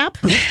saran wrap?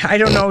 I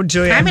don't know,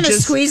 Julia. I'm going to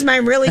squeeze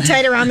mine really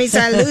tight around me so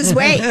I lose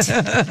weight.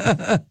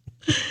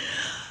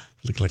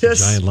 Look like a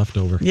giant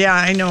leftover. Yeah,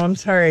 I know. I'm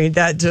sorry.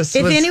 That just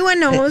If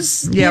anyone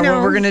knows... what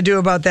we're going to do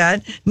about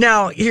that.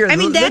 Now, here...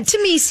 that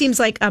to me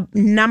seems like a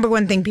number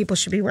one thing people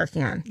should be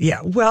working on.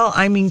 Yeah, well,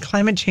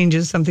 climate change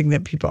is something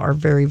that people are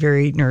very,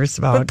 very nervous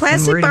about. But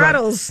plastic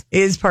bottles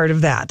is part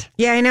of that.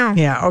 Yeah, I know.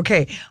 Yeah,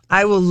 okay.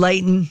 I will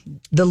lighten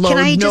the load. Can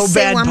I just no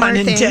say bad one pun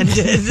more thing? intended.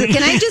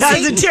 Can I just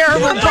That's say a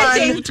terrible one more pun.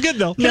 thing? It's good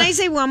though. Can I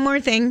say one more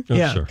thing?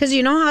 Yeah. Sure. Because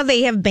you know how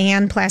they have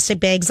banned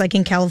plastic bags like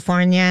in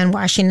California and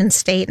Washington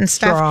State and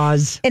stuff?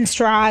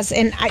 Straws.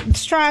 And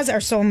straws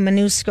are so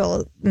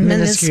minuscule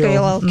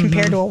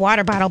compared to a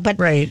water bottle.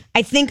 But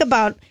I think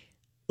about,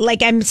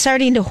 I'm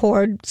starting to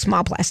hoard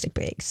small plastic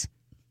bags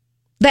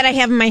that I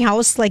have in my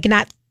house,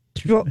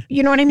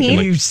 you know what I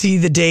mean? You see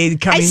the day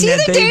coming. I see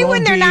that the they day when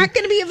won't they're be. not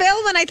going to be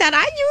available, and I thought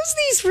I'd use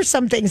these for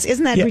some things.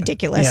 Isn't that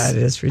ridiculous? Yeah, it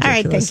is ridiculous. All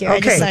right, thank you. I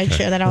just thought I'd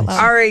share that out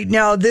loud. All right,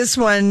 now this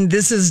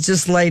is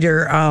just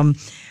lighter.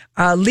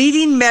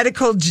 Leading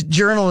medical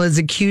journal is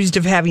accused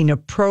of having a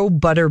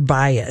pro-butter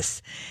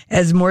bias,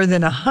 as more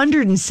than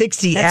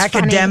 160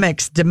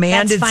 academics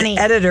demand its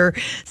editor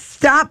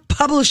stop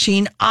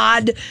publishing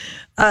odd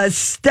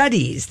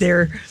studies.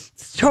 They're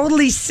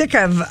totally sick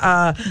of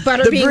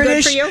butter the being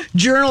British good for you?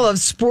 Journal of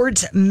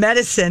Sports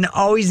Medicine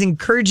always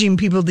encouraging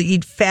people to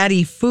eat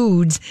fatty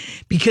foods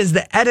because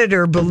the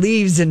editor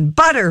believes in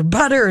butter,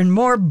 and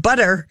more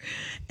butter.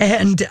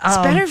 And it's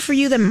better for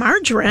you than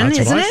margarine, that's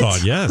isn't what I it?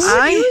 thought,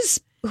 yes.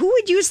 Who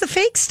would use the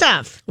fake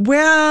stuff?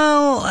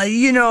 Well,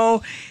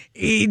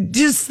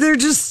 they're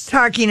just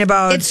talking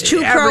about it's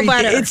too everything.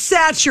 pro-butter. It's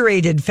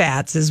saturated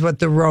fats is what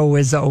the row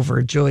is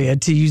over, Julia,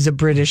 to use a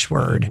British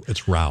word.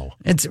 It's row.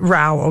 It's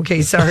row.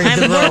 Okay, sorry.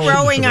 We're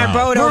rowing our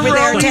boat over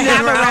there to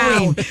have a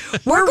row.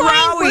 We're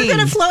going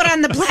to float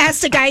on the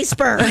plastic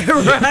iceberg.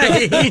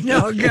 Right.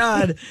 Oh,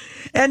 God.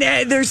 And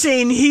they're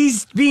saying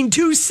he's being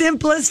too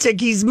simplistic.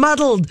 He's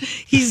muddled.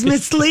 He's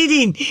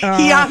misleading.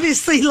 He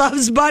obviously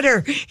loves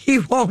butter. He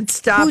won't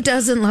stop. Who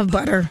doesn't love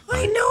butter?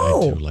 I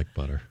know. I do like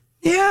butter.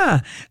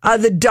 Yeah.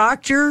 The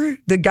doctor,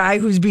 the guy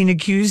who's being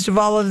accused of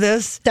all of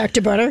this.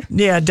 Dr. Butter?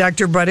 Yeah,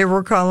 Dr. Butter,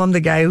 we'll call him, the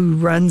guy who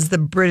runs the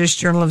British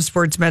Journal of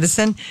Sports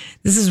Medicine.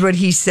 This is what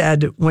he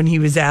said when he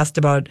was asked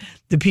about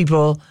the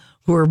people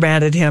who were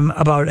mad at him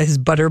about his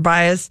butter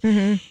bias.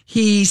 Mm-hmm.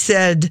 He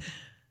said...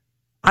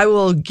 I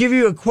will give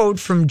you a quote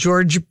from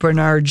George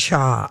Bernard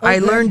Shaw. Okay. I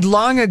learned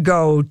long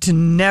ago to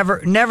never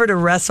to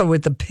wrestle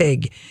with the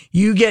pig.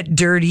 You get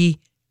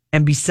dirty,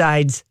 and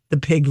besides, the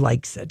pig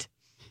likes it.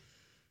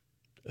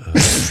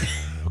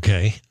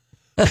 Okay.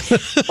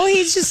 Well,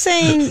 he's just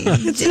saying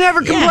it's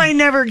never complain,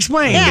 never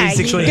explain.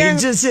 Basically,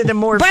 it's just in a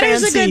more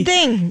butter's fancy. a good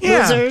thing,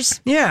 losers.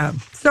 Yeah.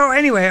 So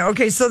anyway,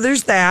 okay. So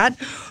there's that.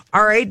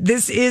 All right.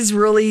 This is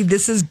good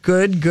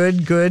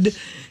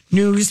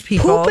news,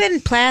 people. Poop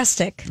and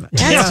plastic.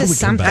 That's just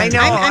something. I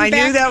know. I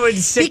knew that would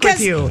stick with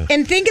you.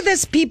 And think of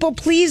this, people.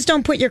 Please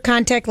don't put your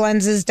contact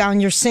lenses down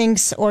your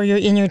sinks or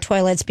in your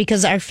toilets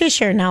because our fish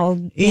are now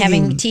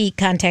having to eat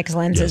contact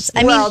lenses.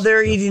 Yes.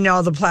 They're eating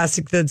all the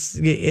plastic that's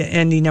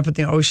ending up in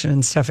the ocean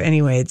and stuff.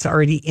 Anyway, it's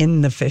already in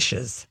the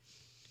fishes.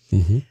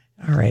 Mm-hmm.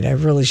 All right. I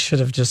really should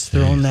have just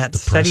thrown that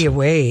study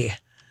away.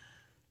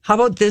 How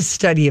about this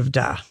study of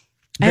Da?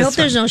 I hope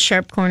there's no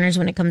sharp corners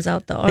when it comes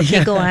out, though.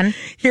 Okay, go on.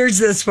 Here's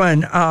this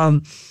one.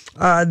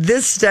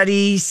 This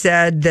study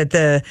said that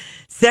the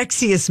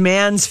sexiest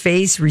man's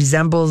face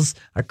resembles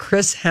a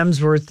Chris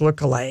Hemsworth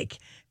lookalike.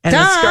 And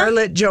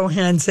Scarlett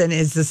Johansson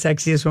is the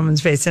sexiest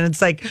woman's face. And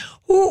it's like,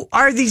 who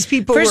are these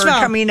people who are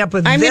coming up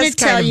with this kind of magic? I'm going to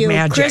tell you,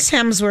 Chris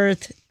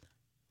Hemsworth,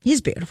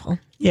 he's beautiful.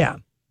 Yeah.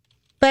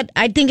 But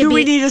I think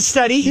we need a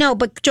study? No,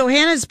 but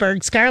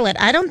Johannesburg, Scarlett,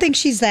 I don't think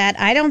she's that.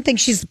 I don't think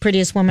she's the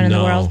prettiest woman in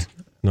the world.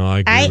 No, I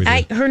agree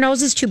with you. Her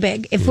nose is too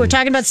big. If we're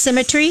talking about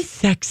symmetry.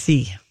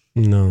 Sexy.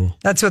 No.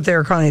 That's what they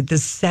were calling it, the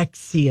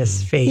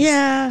sexiest face.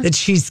 Yeah. That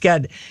she's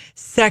got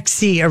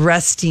sexy,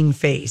 arresting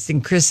face.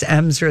 And Chris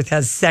Hemsworth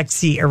has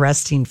sexy,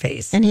 arresting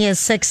face. And he has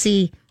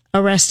sexy,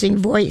 arresting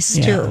voice,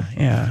 too.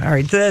 Yeah. All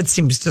right. That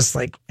seems just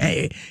like,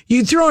 hey,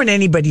 you throw in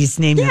anybody's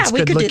name that's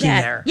good looking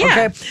there. Yeah.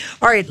 Okay.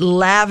 All right.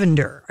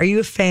 Lavender. Are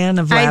you a fan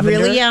of lavender? I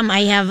really am.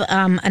 I have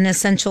an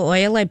essential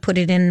oil. I put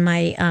it in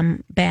my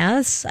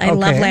baths. I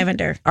love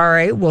lavender. All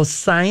right. Well,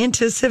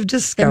 scientists have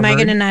discovered. Am I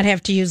going to not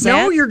have to use that?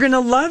 No, you're going to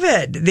love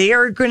it.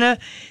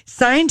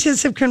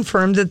 Scientists have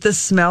confirmed that the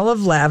smell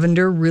of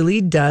lavender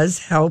really does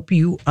help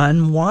you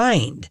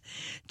unwind.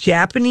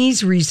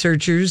 Japanese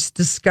researchers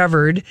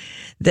discovered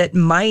that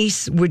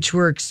mice which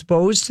were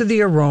exposed to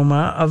the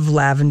aroma of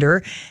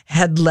lavender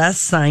had less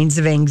signs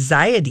of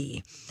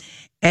anxiety.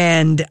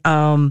 And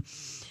what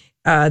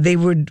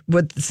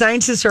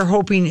scientists are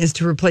hoping is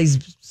to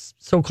reapplace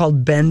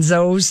so-called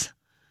benzos.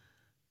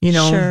 You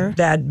know,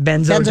 that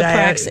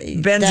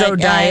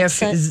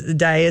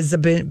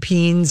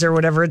benzodiazepines or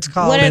whatever it's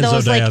called. What are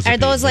those like? Are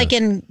those like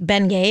in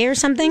Bengay or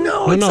something?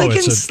 No, it's like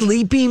in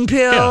sleeping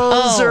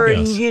pills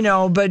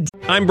but.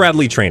 I'm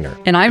Bradley Trainer.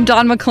 And I'm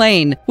Don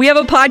McClain. We have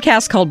a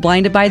podcast called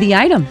Blinded by the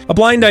Item. A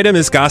blind item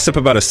is gossip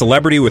about a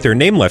celebrity with their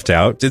name left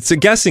out. It's a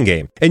guessing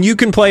game, and you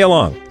can play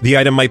along. The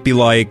item might be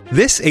like,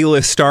 this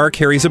A-list star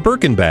carries a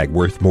Birkin bag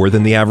worth more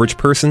than the average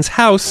person's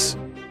house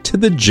to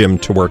the gym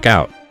to work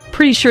out.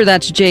 Pretty sure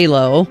that's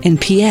J-Lo.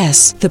 And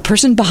P.S. the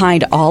person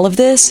behind all of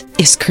this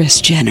is Kris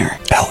Jenner,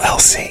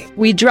 LLC.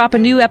 We drop a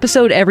new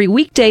episode every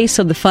weekday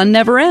so the fun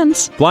never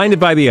ends. Blinded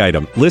by the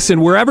Item.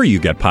 Listen wherever you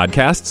get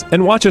podcasts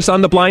and watch us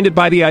on the Blinded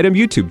by the Item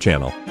YouTube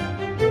channel.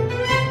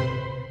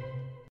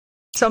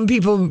 Some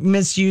people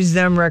misuse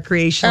them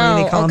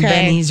recreationally. They call them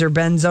bennies or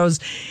benzos.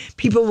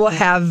 People will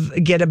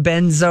get a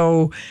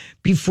benzo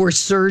before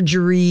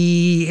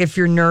surgery if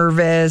you're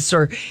nervous,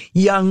 or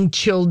young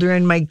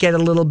children might get a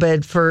little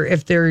bit for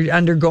if they're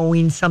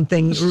undergoing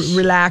something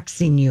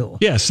relaxing you.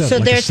 Yes. So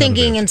they're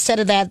thinking instead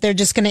of that, they're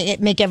just going to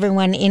make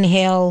everyone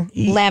inhale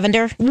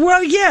lavender?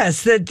 Well,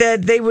 yes,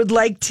 that they would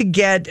like to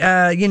get,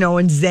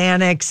 and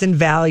Xanax and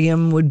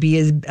Valium would be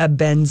a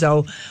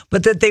benzo,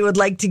 but that they would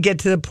like to get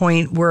to the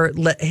point where,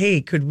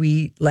 hey, could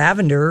we,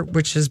 lavender,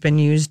 which has been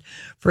used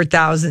for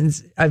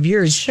thousands of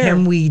years,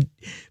 can we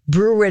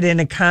brew it in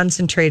a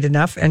concentrate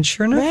enough? And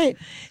sure enough,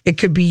 it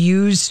could be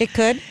used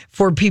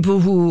for people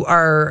who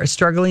are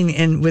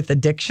struggling with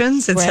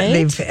addictions.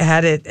 They've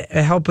had it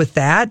help with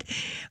that.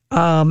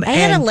 I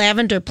had a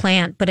lavender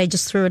plant, but I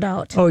just threw it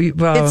out. Oh,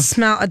 well,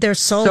 they're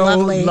so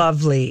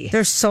lovely.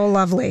 They're so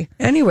lovely.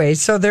 Anyway,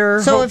 so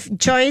if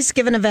Joy's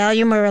given a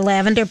Valium or a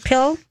lavender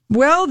pill,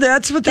 well,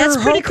 that's what they're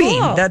hoping.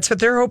 Cool. That's what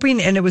they're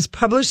hoping. And it was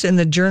published in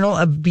the Journal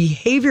of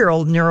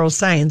Behavioral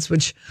Neuroscience,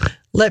 which,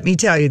 let me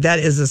tell you, that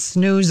is a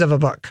snooze of a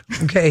book.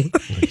 Okay.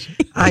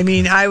 I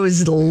mean, I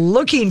was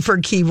looking for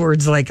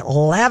keywords like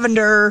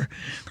lavender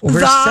or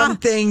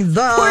something. Words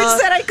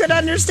that I could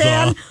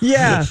understand.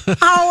 Yeah.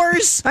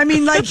 Hours. I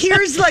mean, like,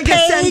 here's like a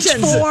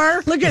sentence.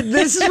 4. Look at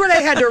this is what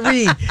I had to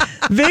read.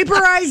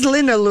 Vaporized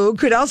linalool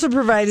could also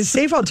provide a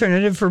safe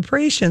alternative for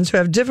patients who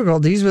have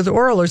difficulties with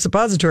oral or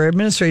suppository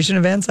administration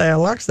of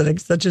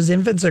antioxidants, such as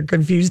infants or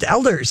confused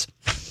elders.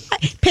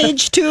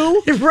 Page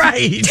 2.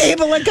 Right.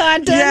 Table of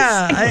contents.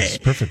 Yeah. It's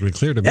perfectly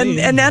clear to me.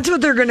 And that's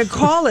what they're going to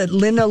call it,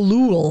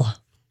 linalool.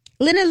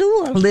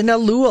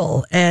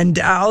 Linalool. And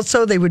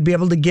also they would be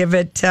able to give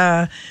it,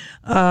 I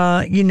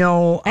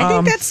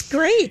think that's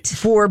great.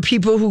 For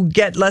people who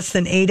get less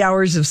than 8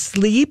 hours of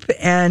sleep.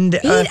 And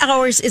 8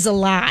 hours is a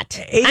lot.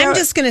 I'm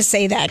just going to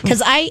say that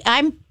because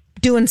I'm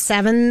doing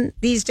 7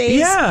 these days.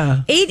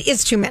 Yeah. 8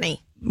 is too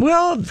many.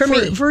 Well,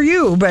 for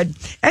you. But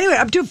anyway,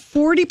 up to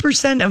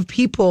 40% of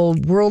people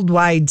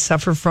worldwide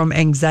suffer from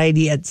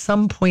anxiety at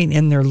some point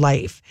in their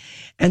life.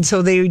 And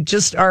so they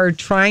just are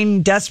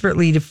trying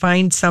desperately to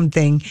find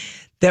something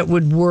that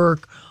would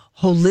work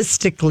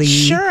holistically.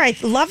 Sure, I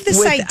love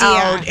this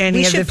idea. Any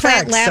we of should the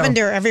plant effects,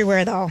 lavender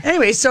everywhere, though.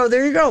 Anyway, so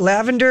there you go.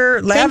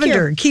 Lavender.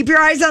 Keep your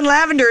eyes on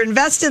lavender.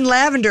 Invest in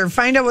lavender.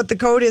 Find out what the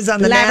code is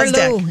on the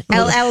NASDAQ.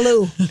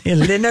 LLU.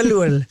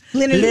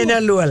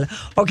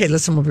 Linalool. Okay,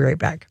 listen, we'll be right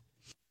back.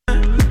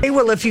 Hey,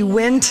 well, if you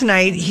win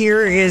tonight,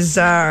 here is,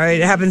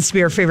 it happens to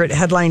be our favorite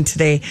headline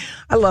today.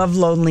 I love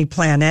Lonely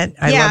Planet.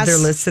 I love their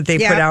list that they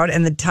put out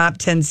and the top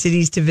 10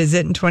 cities to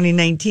visit in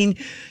 2019.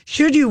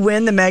 Should you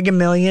win the Mega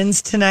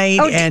Millions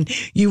tonight and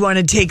you want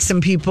to take some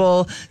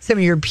of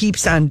your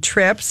peeps on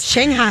trips?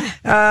 Shanghai.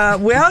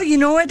 Well, you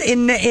know what?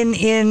 In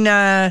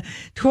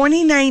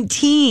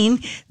 2019,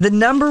 the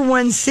number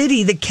one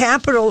city, the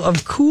capital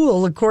of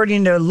cool,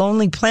 according to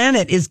Lonely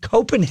Planet, is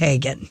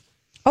Copenhagen.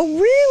 Oh,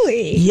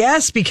 really?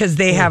 Yes, because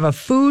they have a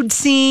food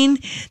scene.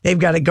 They've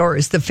got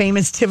it's the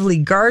famous Tivoli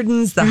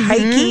Gardens, the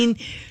hiking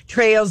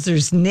trails.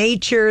 There's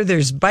nature.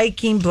 There's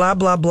biking, blah,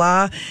 blah,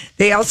 blah.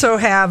 They also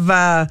have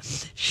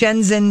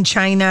Shenzhen,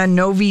 China,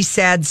 Novi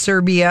Sad,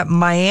 Serbia.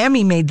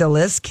 Miami made the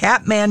list.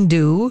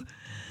 Kathmandu,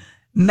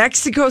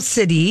 Mexico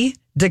City,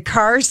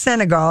 Dakar,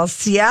 Senegal,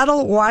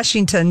 Seattle,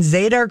 Washington,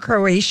 Zadar,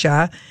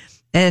 Croatia,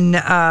 and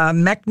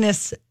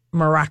Meknes,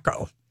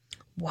 Morocco.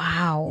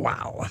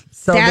 Wow.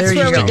 So that's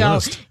where we go.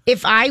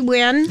 If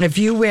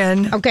you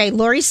win. Okay,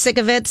 Lori's sick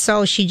of it,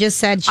 so she just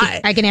said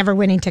I can have her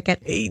winning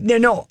ticket.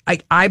 No,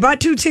 I bought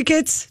 2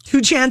 tickets,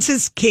 2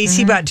 chances.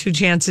 Casey bought 2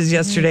 chances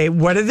yesterday.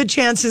 What are the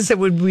chances that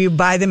we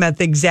buy them at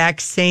the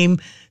exact same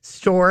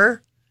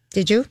store?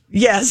 Did you?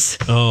 Yes.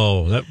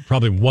 Oh, that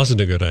probably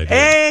wasn't a good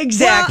idea.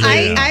 Exactly.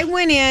 Well, I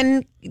went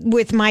in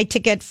with my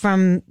ticket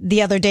from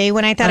the other day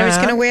when I thought I was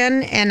going to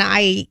win, and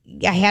I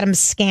had them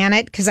scan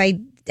it because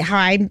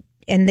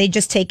and they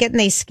just take it and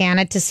they scan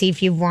it to see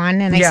if you've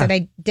won. And I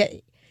said,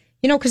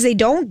 because they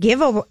don't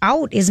give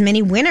out as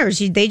many winners.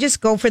 They just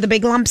go for the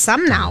big lump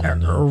sum now.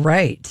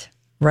 Right.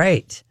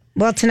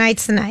 Well,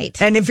 tonight's the night.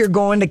 And if you're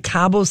going to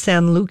Cabo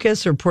San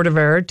Lucas or Puerto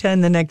Vallarta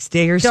in the next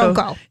day or don't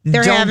so, go.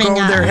 They're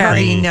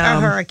having a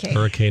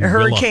hurricane.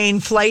 Hurricane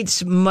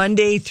flights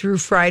Monday through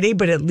Friday,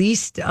 but at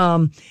least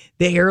the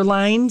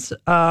airlines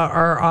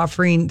are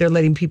offering. They're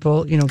letting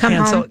people,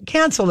 cancel and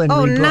rebook.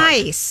 Oh,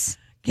 nice.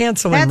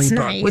 Cancel and rebook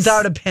nice.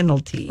 without a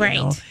penalty,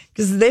 right?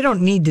 Because they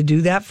don't need to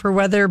do that for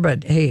weather.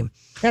 But hey,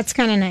 that's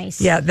kind of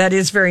nice. Yeah, that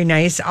is very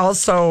nice.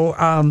 Also,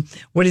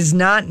 what is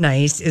not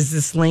nice is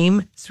this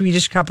lame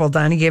Swedish couple.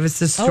 Donnie gave us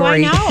this story. Oh, I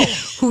know.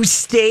 Who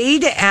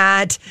stayed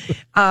at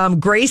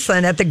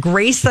Graceland, at the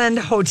Graceland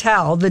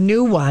Hotel, the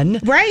new one,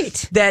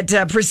 right?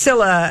 That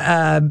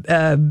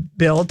Priscilla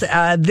built.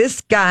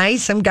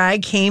 Some guy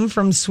came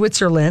from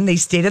Switzerland. They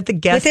stayed at the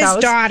guest house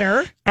with his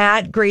daughter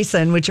at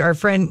Graceland, which our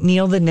friend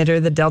Neil the knitter,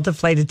 the Delta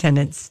flight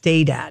attendant,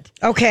 stayed at.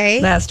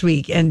 Okay, last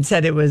week and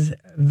said it was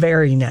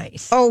very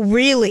nice. Oh,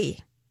 really?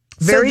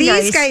 Very so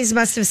these nice. guys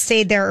must have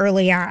stayed there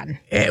early on.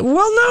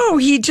 Well, no,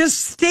 he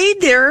just stayed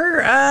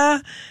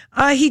there.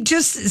 He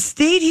just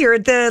stayed here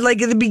at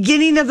the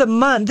beginning of the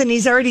month, and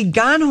he's already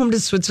gone home to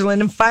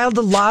Switzerland and filed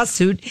a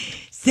lawsuit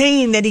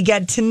saying that he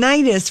got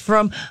tinnitus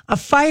from a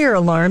fire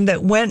alarm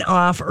that went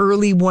off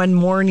early one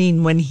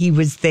morning when he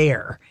was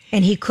there.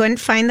 And he couldn't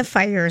find the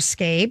fire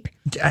escape.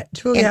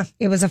 Julia.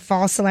 It was a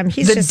false alarm.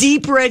 The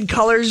deep red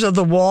colors of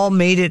the wall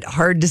made it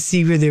hard to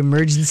see where the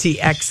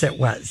emergency exit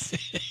was.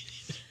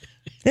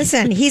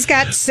 Listen, he's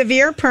got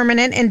severe,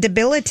 permanent, and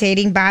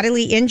debilitating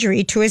bodily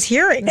injury to his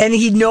hearing. And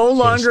he no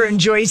longer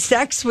enjoys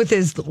sex with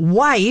his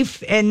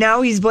wife, and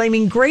now he's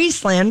blaming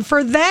Graceland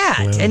for that.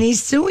 Wow. And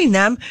he's suing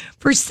them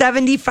for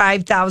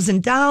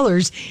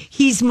 $75,000.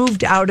 He's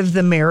moved out of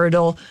the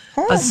marital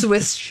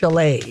Swiss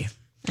chalet.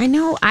 I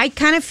know. I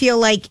kind of feel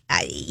like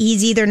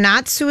he's either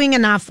not suing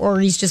enough or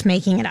he's just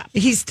making it up.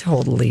 He's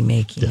totally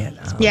making it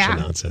up. Yeah.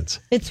 Nonsense.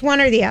 It's one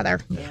or the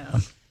other. Yeah.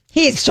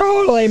 He's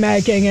totally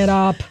making it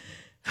up.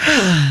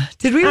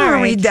 Did we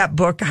ever read that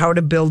book, How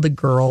to Build a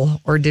Girl,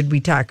 or did we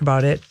talk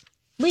about it?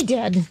 We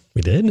did.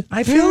 We did?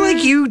 I feel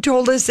like you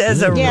told us like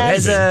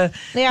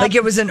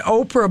it was an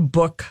Oprah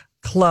book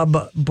club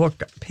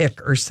book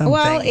pick or something.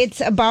 Well, it's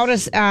about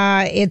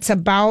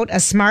a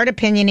smart,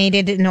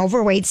 opinionated, and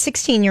overweight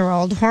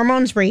 16-year-old,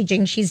 hormones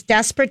raging. She's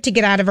desperate to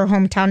get out of her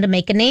hometown to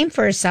make a name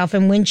for herself,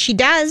 and when she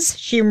does,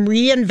 she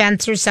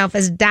reinvents herself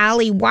as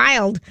Dolly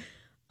Wilde,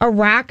 a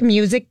rock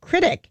music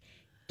critic.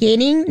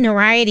 Gaining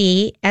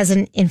notoriety as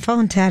an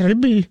infantile,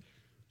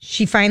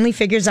 she finally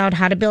figures out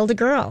how to build a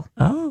girl.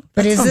 Oh,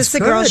 but is this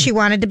the girl she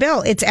wanted to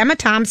build? It's Emma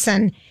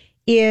Thompson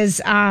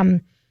is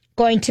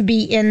going to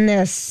be in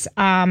this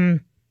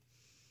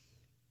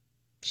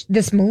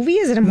this movie.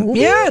 Is it a movie?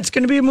 Yeah, it's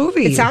going to be a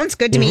movie. It sounds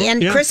good to me.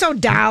 And Chris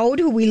O'Dowd,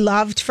 who we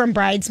loved from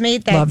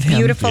Bridesmaid, that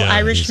beautiful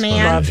Irish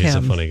man. Love him. He's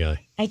a funny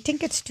guy. I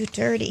think it's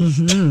 2:30.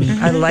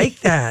 Mm-hmm. I like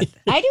that.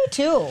 I do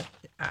too.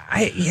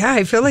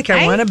 I feel like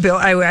I want to build.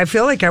 I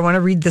feel like I want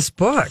to read this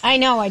book. I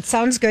know, it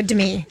sounds good to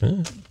me.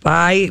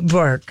 Buy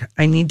book.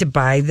 I need to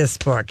buy this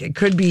book. It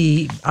could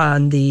be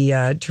on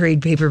the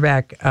trade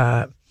paperback.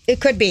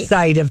 It could be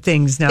side of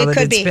things now that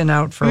it's been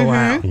out for a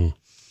while.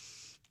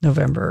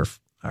 November.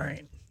 All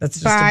right. That's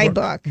just Buy a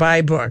book.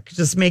 Buy book.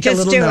 Just make a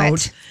little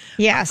note. It.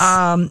 Yes.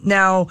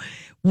 Now,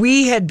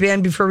 we had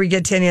been, before we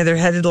get to any other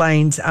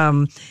headlines,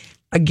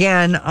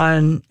 again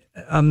on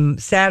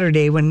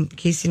Saturday when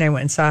Casey and I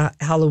went and saw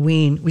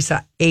Halloween, we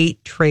saw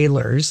 8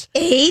 trailers.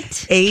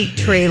 8? 8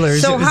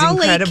 trailers. So how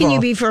late can you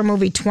be for a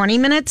movie? 20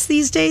 minutes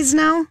these days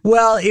now?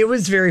 Well, it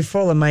was very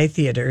full in my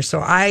theater. So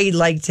I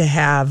like to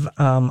have,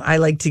 I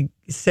like to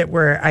sit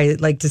where I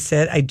like to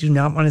sit. I do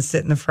not want to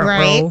sit in the front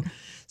row.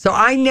 So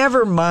I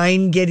never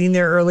mind getting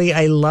there early.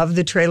 I love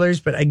the trailers,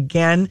 but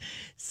again,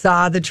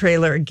 saw the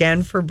trailer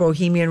again for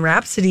Bohemian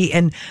Rhapsody.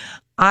 And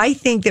I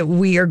think that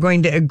we are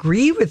going to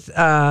agree with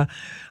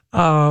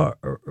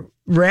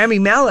Rami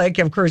Malek.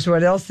 Of course,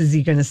 what else is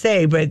he going to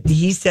say? But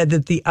he said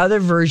that the other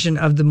version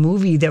of the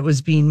movie that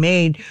was being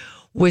made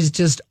was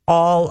just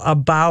all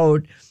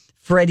about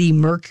Freddie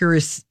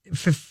Mercury,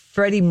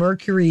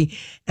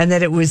 and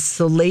that it was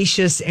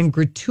salacious and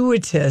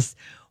gratuitous,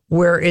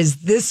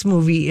 whereas this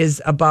movie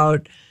is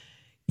about,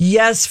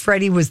 yes,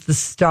 Freddie was the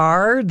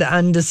star, the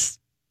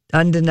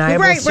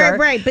undeniable star.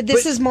 Right. But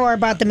this is more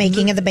about the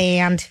making of the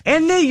band.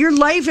 And your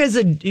life as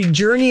a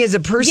journey as a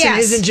person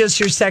isn't just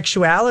your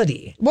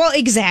sexuality. Well,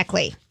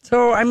 exactly.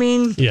 So, I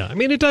mean... Yeah, I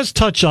mean, it does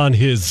touch on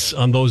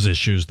those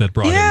issues that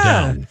brought him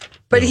down.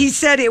 But he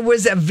said it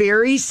was a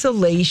very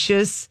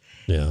salacious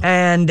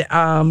and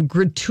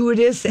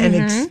gratuitous and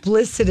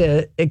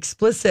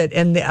explicit.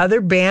 And the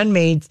other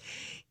bandmates,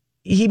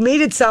 he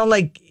made it sound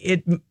like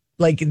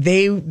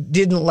they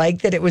didn't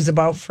like that it was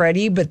about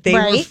Freddie, but they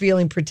were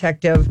feeling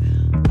protective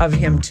of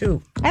him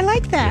too. I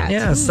like that.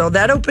 Yeah, so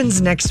that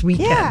opens next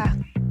weekend. Yeah.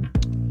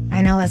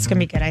 I know that's going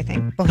to be good, I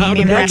think.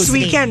 Next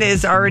weekend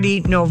is already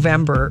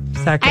November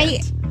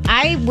 2nd.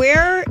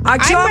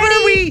 October,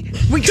 we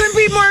couldn't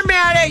be more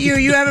mad at you.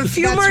 You have a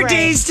few more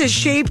days to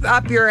shape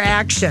up your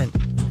action.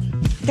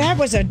 That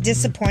was a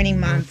disappointing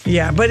month.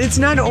 Yeah, but it's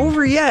not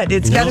over yet.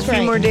 It's got a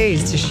few more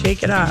days to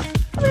shake it up.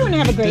 Everyone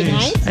have a great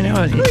night. I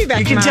know. We'll be back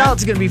you can tell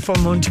it's going to be full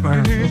moon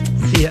tomorrow.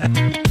 See ya.